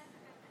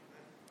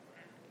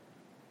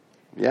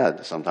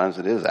 Yeah, sometimes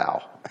it is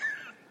ow.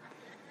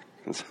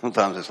 And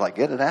sometimes it's like,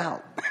 get it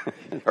out.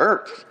 It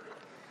hurts.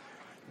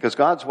 Because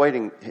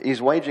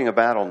He's waging a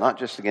battle not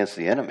just against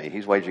the enemy,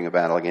 He's waging a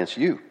battle against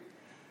you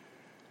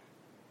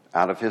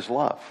out of His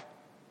love.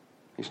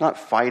 He's not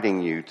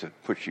fighting you to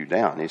put you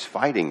down. He's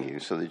fighting you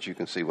so that you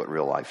can see what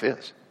real life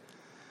is.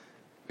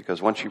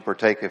 Because once you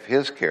partake of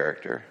His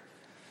character,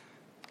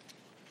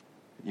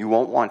 you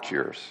won't want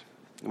yours.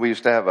 We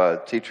used to have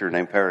a teacher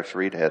named Paris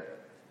Reedhead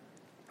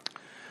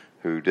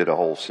who did a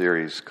whole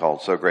series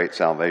called So Great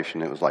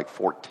Salvation. It was like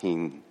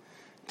 14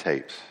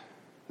 tapes.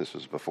 This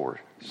was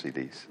before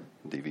CDs,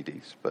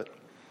 DVDs, but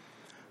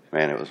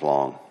man, it was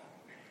long.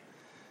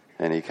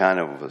 And he kind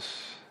of was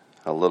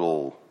a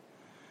little,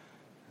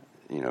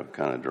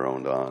 kind of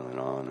droned on and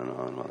on and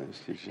on while he was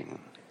teaching.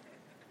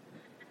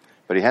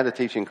 But he had a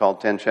teaching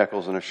called 10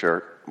 Shekels in a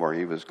Shirt, where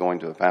he was going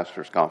to a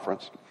pastor's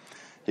conference.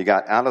 He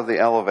got out of the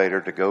elevator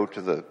to go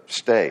to the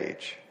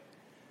stage,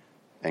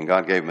 and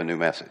God gave him a new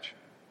message.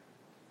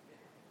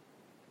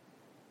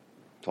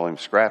 Told him,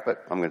 scrap it,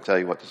 I'm going to tell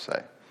you what to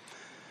say.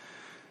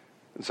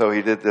 And so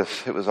he did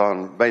this. It was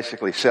on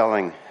basically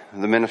selling,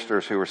 the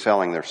ministers who were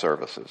selling their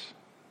services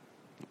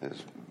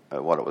is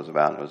what it was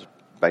about. It was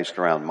based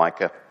around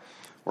Micah,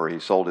 where he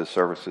sold his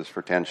services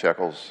for 10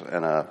 shekels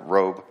and a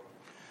robe.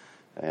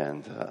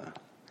 And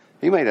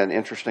he made an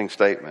interesting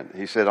statement.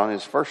 He said on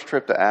his first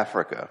trip to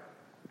Africa,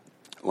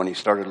 when he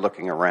started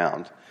looking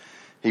around,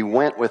 he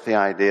went with the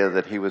idea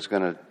that he was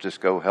going to just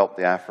go help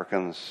the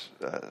Africans,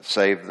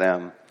 save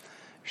them,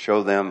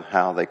 show them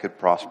how they could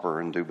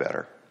prosper and do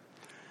better.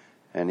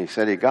 And he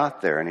said he got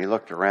there and he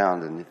looked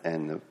around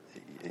and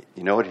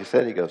you know what he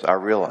said? He goes, I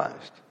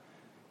realized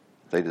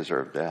they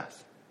deserve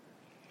death.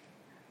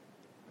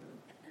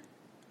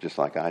 Just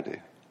like I do.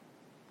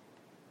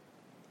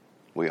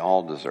 We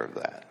all deserve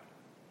that.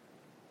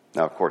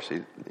 Now, of course,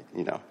 he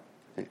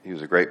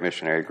was a great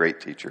missionary,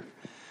 great teacher.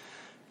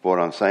 But what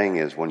I'm saying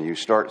is when you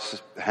start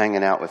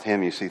hanging out with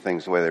him, you see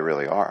things the way they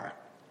really are.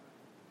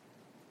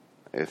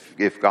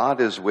 If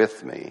God is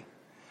with me,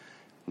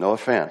 no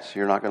offense,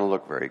 you're not going to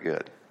look very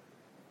good.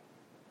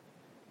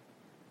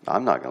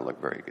 I'm not going to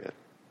look very good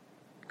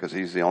because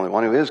He's the only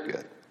one who is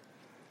good.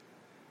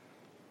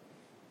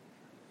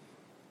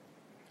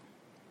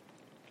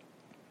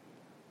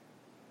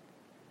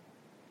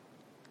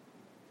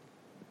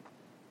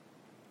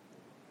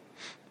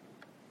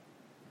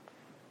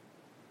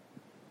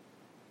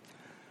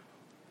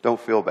 Don't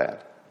feel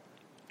bad.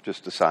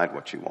 Just decide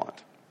what you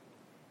want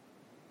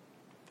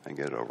and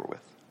get it over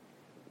with.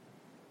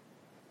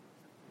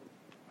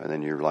 And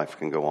then your life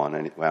can go on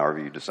however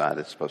you decide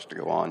it's supposed to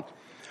go on.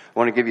 I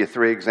want to give you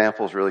 3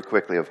 examples really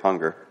quickly of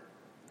hunger.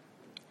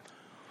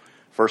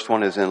 First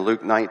one is in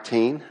Luke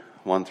 19,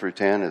 1 through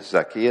 10. It's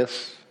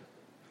Zacchaeus.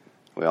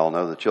 We all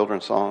know the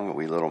children's song, "A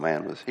wee little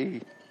man was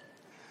he."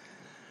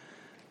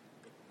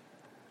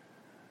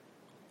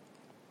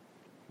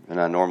 And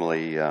I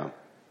normally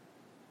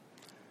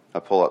I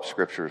pull up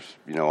scriptures,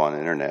 on the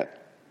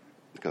internet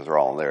because they're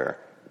all there.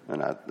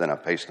 And then I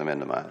paste them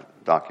into my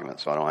document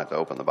so I don't have to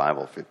open the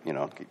Bible,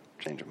 keep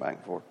changing back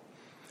and forth.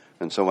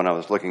 And so when I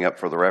was looking up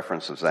for the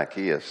reference of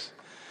Zacchaeus,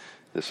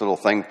 this little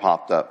thing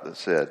popped up that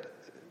said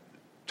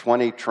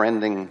 20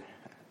 trending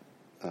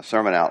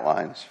sermon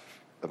outlines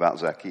about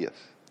Zacchaeus.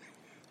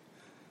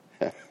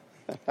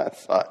 I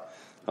thought,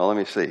 well, let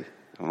me see.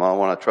 Do I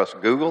want to trust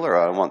Google or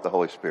I want the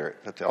Holy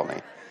Spirit to tell me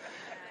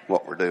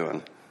what we're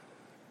doing?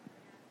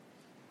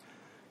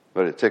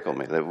 But it tickled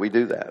me that we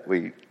do that.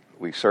 We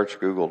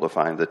search Google to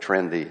find the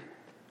trendy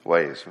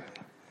ways.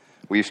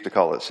 We used to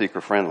call it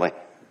seeker friendly.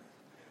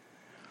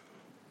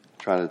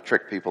 Trying to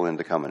trick people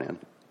into coming in.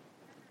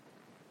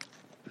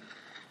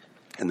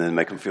 And then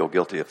make them feel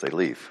guilty if they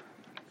leave.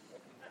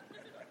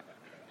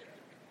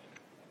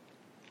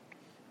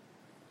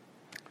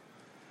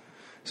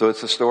 So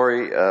it's the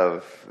story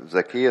of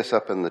Zacchaeus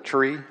up in the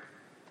tree.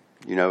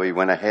 He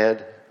went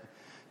ahead.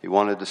 He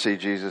wanted to see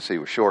Jesus. He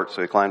was short,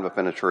 so he climbed up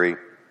in a tree.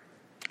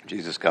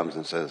 Jesus comes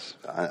and says,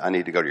 I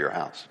need to go to your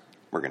house.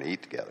 We're going to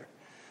eat together.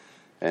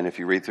 And if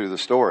you read through the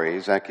story,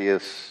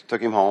 Zacchaeus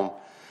took him home,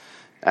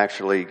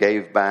 actually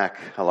gave back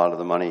a lot of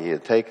the money he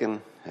had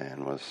taken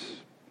and was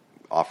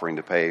offering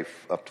to pay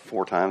up to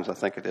 4 times, I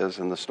think it is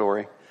in the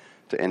story,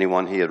 to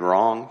anyone he had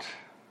wronged.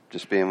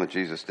 Just being with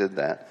Jesus did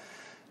that.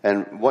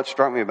 And what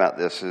struck me about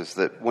this is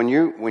that when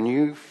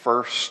you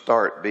first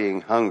start being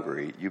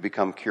hungry, you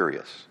become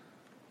curious.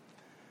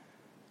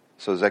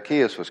 So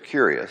Zacchaeus was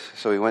curious,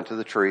 so he went to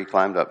the tree,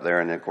 climbed up there,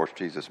 and then, of course,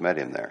 Jesus met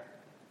him there.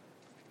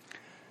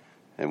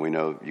 And we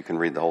know you can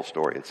read the whole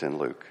story. It's in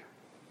Luke.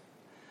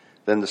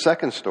 Then the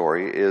second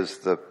story is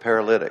the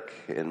paralytic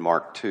in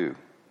Mark 2,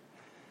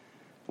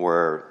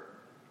 where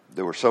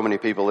there were so many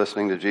people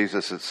listening to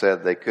Jesus, it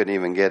said they couldn't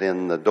even get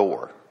in the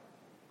door.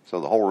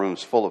 So the whole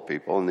room's full of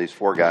people, and these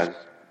 4 guys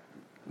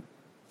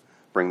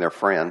bring their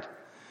friend.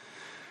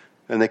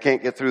 And they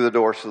can't get through the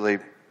door, so they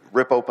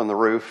rip open the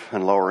roof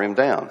and lower him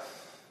down.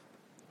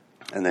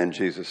 And then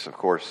Jesus, of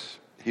course,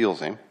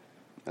 heals him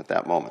at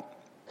that moment.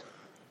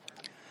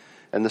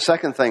 And the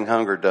second thing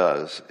hunger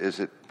does is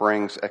it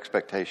brings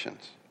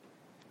expectations.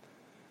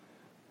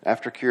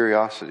 After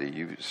curiosity,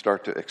 you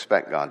start to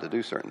expect God to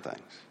do certain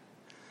things.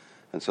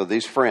 And so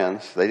these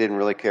friends, they didn't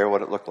really care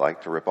what it looked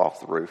like to rip off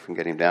the roof and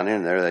get him down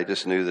in there. They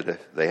just knew that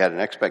if they had an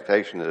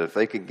expectation that if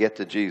they could get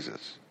to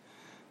Jesus,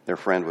 their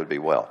friend would be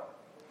well.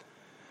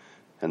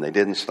 And they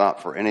didn't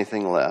stop for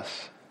anything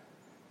less.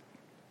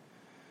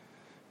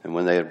 And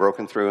when they had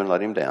broken through and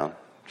let him down,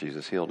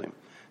 Jesus healed him.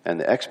 And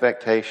the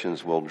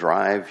expectations will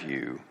drive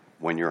you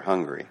when you're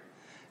hungry.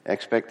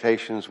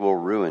 Expectations will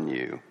ruin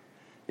you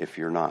if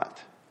you're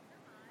not,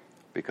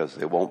 because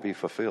they won't be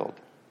fulfilled.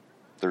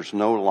 There's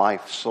no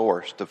life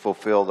source to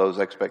fulfill those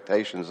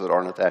expectations that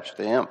aren't attached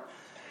to him.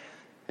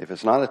 If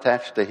it's not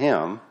attached to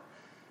him,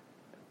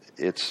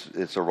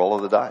 it's a roll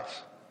of the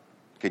dice.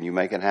 Can you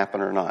make it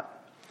happen or not?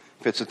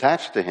 If it's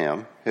attached to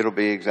him, it'll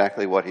be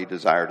exactly what he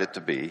desired it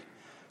to be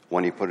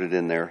when he put it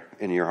in there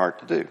in your heart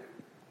to do.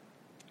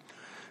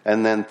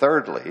 And then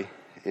thirdly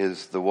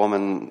is the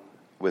woman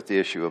with the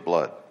issue of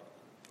blood.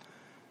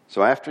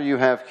 So after you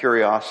have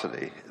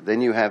curiosity,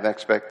 then you have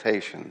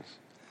expectations,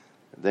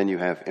 then you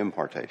have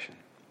impartation.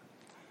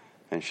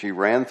 And she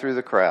ran through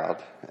the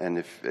crowd,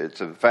 and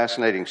it's a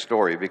fascinating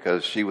story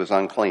because she was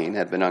unclean,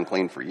 had been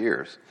unclean for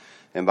years,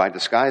 and by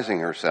disguising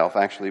herself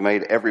actually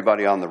made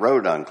everybody on the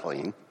road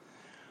unclean.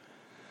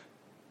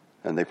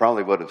 And they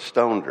probably would have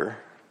stoned her,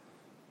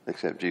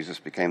 except Jesus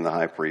became the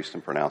high priest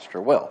and pronounced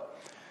her well.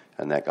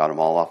 And that got him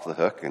all off the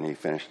hook, and he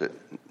finished it,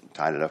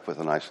 tied it up with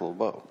a nice little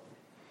bow.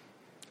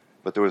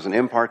 But there was an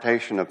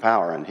impartation of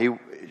power, and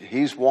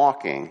he's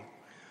walking.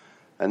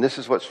 And this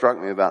is what struck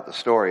me about the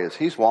story, is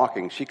he's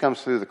walking, she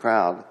comes through the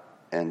crowd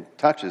and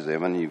touches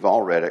him, and you've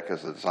all read it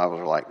because the disciples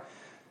are like,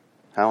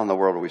 how in the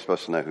world are we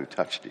supposed to know who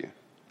touched you?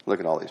 Look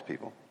at all these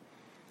people.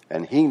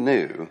 And he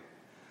knew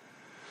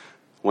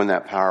when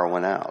that power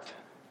went out.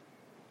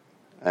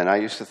 And I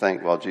used to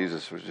think, well,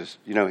 Jesus was just,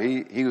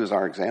 he was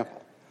our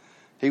example.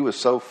 He was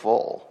so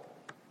full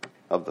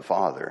of the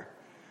Father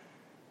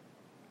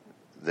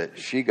that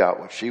she got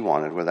what she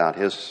wanted without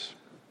his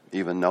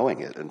even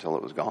knowing it until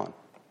it was gone.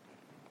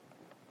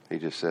 He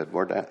just said,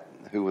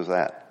 who was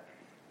that?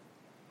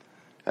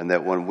 And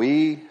that when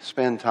we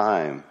spend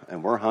time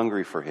and we're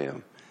hungry for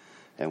him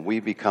and we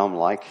become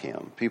like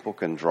him, people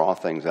can draw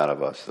things out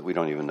of us that we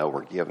don't even know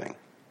we're giving,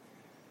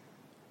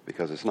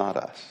 because it's not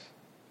us.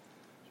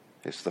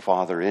 It's the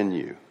Father in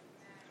you.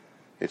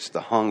 It's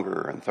the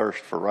hunger and thirst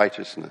for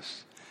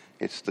righteousness.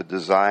 It's the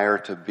desire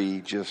to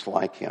be just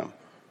like him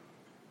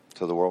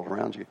to the world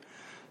around you.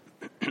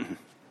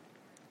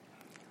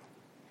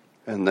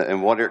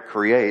 And what it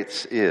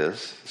creates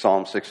is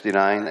Psalm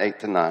 69,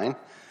 8-9.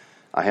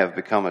 I have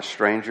become a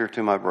stranger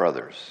to my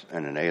brothers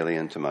and an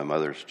alien to my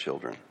mother's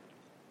children,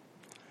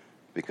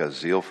 because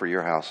zeal for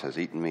your house has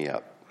eaten me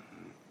up,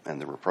 and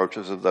the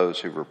reproaches of those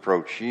who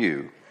reproach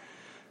you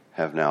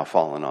have now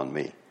fallen on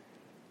me.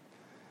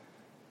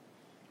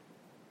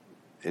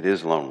 It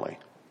is lonely.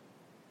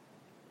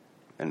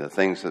 And the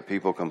things that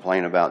people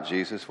complain about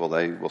Jesus, well,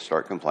 they will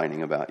start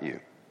complaining about you.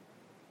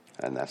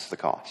 And that's the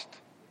cost.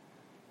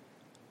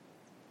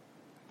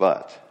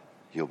 But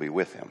you'll be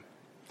with him.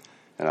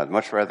 And I'd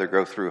much rather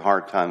go through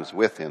hard times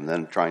with him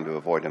than trying to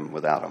avoid him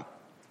without him.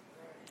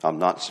 I'm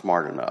not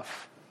smart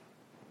enough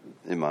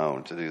in my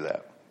own to do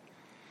that.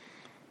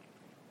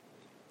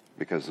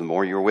 Because the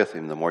more you're with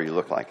him, the more you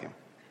look like him.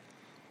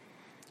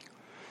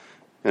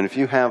 And if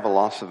you have a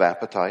loss of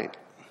appetite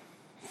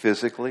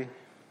physically,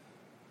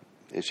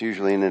 it's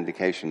usually an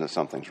indication that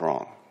something's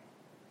wrong.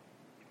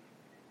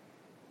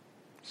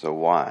 So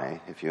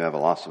why, if you have a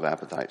loss of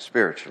appetite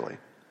spiritually,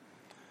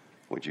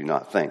 would you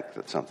not think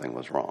that something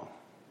was wrong?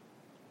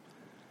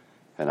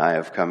 And I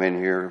have come in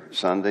here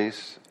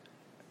Sundays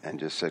and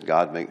just said,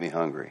 God, make me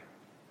hungry.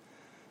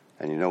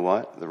 And you know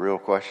what? The real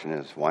question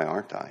is, why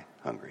aren't I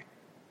hungry?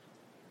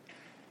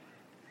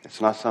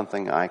 It's not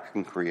something I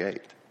can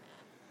create.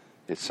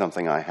 It's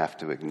something I have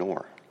to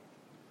ignore.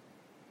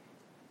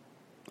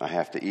 I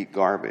have to eat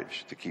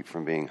garbage to keep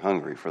from being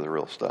hungry for the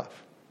real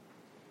stuff.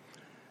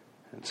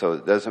 And so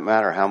it doesn't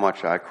matter how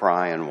much I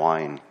cry and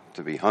whine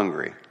to be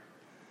hungry.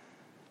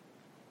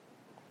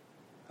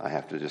 I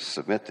have to just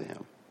submit to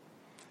him.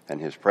 And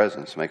his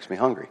presence makes me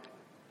hungry.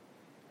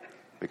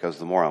 Because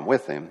the more I'm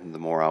with him, the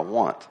more I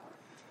want.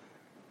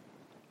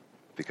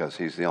 Because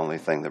he's the only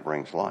thing that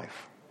brings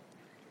life.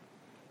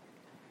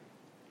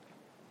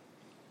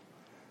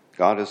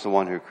 God is the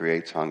one who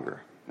creates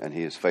hunger, and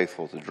he is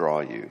faithful to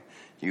draw you.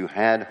 You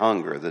had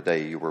hunger the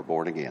day you were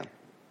born again.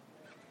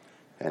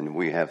 And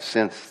we have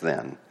since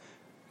then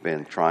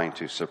been trying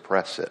to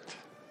suppress it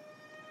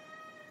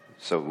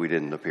so we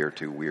didn't appear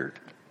too weird,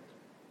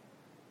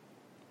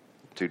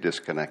 too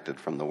disconnected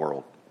from the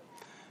world,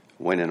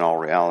 when in all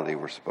reality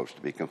we're supposed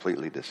to be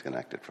completely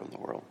disconnected from the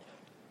world.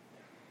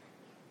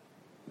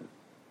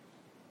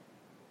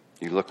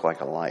 You look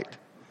like a light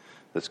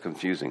that's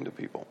confusing to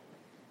people.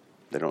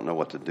 They don't know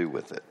what to do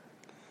with it.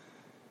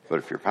 But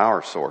if your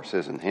power source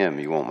isn't him,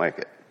 you won't make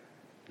it.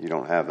 You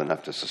don't have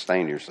enough to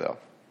sustain yourself.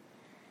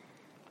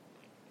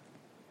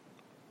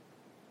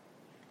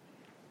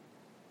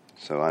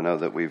 So I know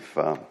that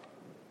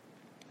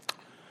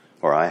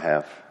I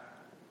have,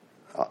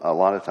 a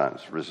lot of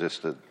times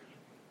resisted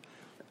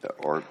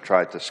or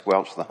tried to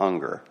squelch the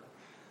hunger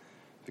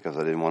because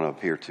I didn't want to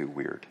appear too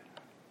weird.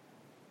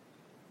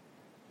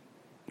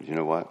 You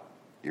know what?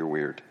 You're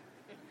weird.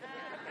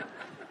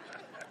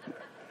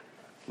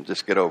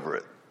 Just get over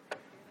it.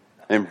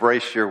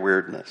 Embrace your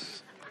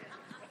weirdness.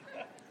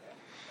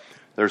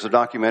 There's a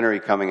documentary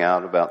coming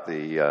out about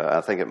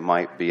I think it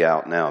might be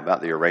out now,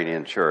 about the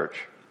Iranian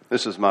church.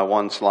 This is my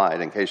one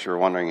slide, in case you were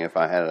wondering if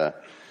I had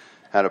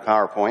a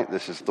PowerPoint.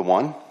 This is the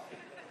one.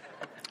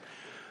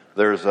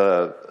 There's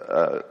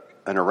an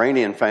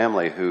Iranian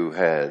family who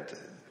had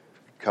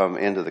come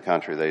into the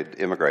country. They'd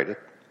immigrated,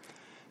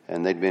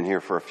 and they'd been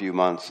here for a few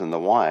months, and the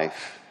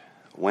wife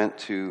went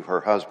to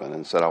her husband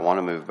and said, I want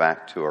to move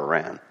back to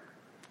Iran.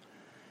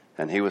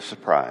 And he was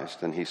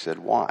surprised, and he said,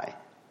 why?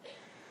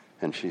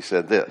 And she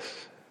said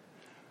this: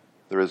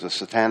 there is a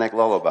satanic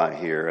lullaby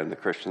here, and the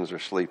Christians are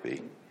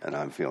sleepy, and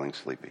I'm feeling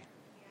sleepy.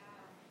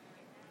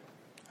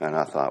 And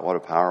I thought, what a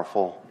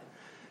powerful,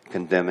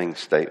 condemning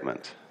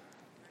statement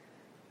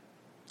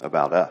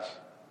about us.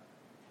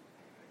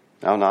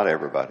 Now, not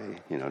everybody,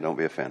 don't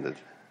be offended.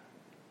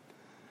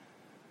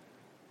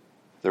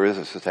 There is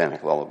a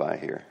satanic lullaby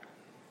here,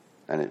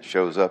 and it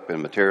shows up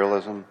in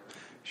materialism,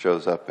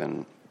 shows up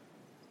in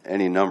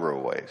any number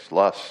of ways: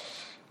 lust,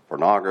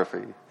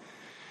 pornography.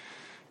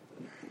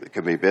 It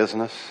can be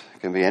business. It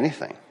can be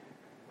anything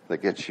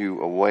that gets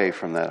you away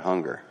from that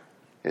hunger.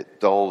 It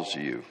dulls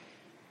you.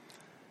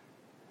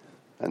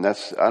 And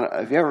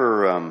have you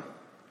ever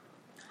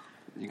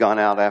you gone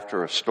out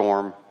after a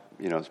storm?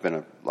 It's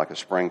been like a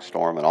spring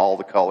storm, and all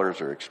the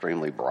colors are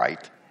extremely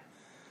bright.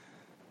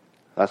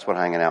 That's what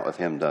hanging out with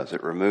him does.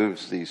 It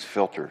removes these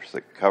filters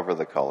that cover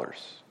the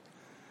colors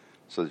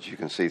so that you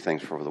can see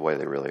things for the way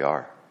they really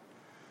are.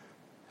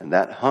 And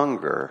that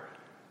hunger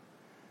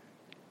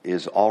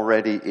is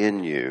already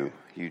in you.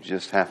 You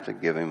just have to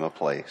give him a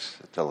place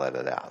to let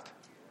it out.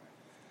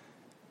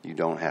 You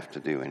don't have to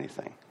do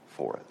anything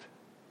for it.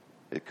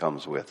 It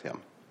comes with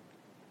him.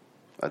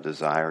 A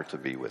desire to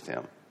be with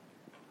him.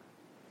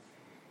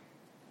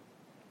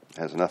 It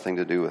has nothing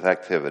to do with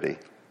activity.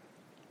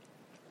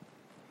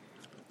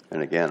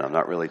 And again, I'm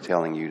not really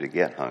telling you to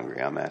get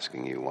hungry. I'm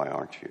asking you, why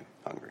aren't you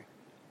hungry?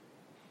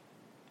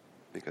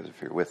 Because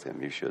if you're with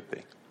him, you should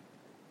be.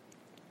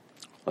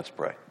 Let's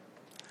pray.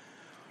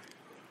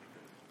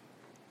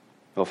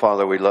 Well,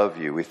 Father, we love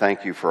you. We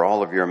thank you for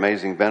all of your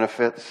amazing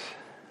benefits,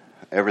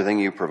 everything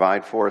you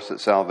provide for us at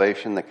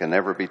salvation that can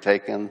never be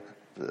taken,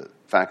 the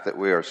fact that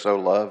we are so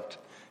loved,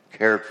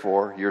 cared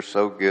for, you're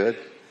so good.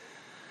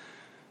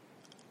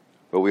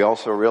 But we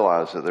also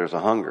realize that there's a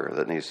hunger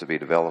that needs to be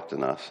developed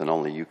in us, and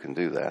only you can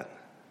do that.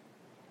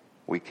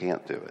 We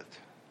can't do it.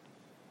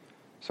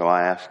 So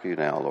I ask you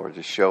now, Lord,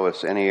 to show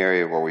us any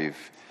area where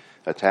we've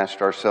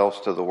attached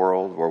ourselves to the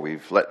world, where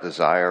we've let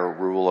desire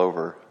rule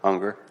over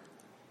hunger,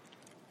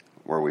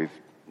 where we've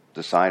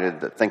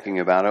decided that thinking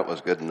about it was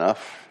good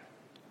enough.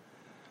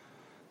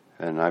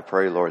 And I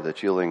pray, Lord,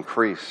 that you'll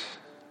increase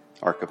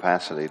our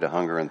capacity to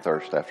hunger and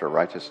thirst after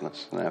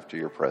righteousness and after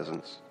your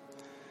presence.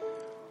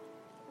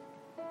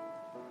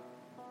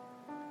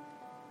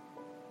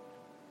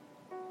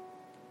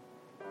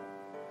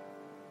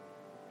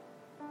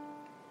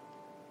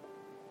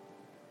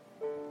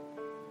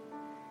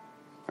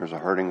 There's a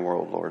hurting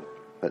world, Lord,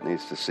 that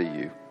needs to see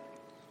you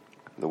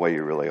the way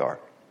you really are.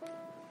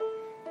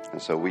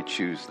 And so we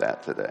choose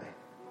that today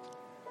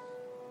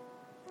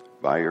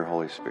by your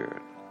Holy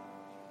Spirit.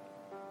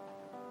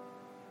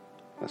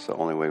 That's the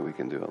only way we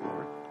can do it,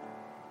 Lord.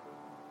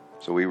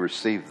 So we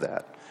receive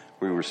that.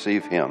 We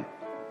receive him.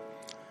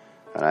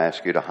 And I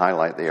ask you to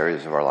highlight the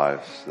areas of our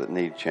lives that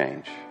need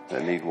change,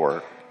 that need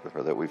work,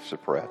 or that we've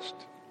suppressed.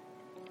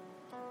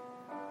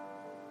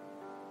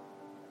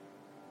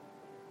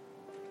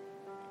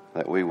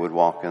 That we would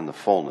walk in the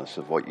fullness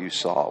of what you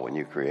saw when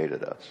you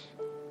created us.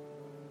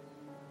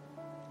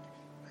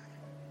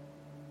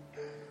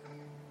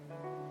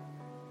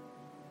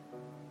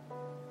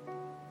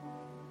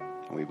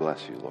 We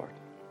bless you, Lord.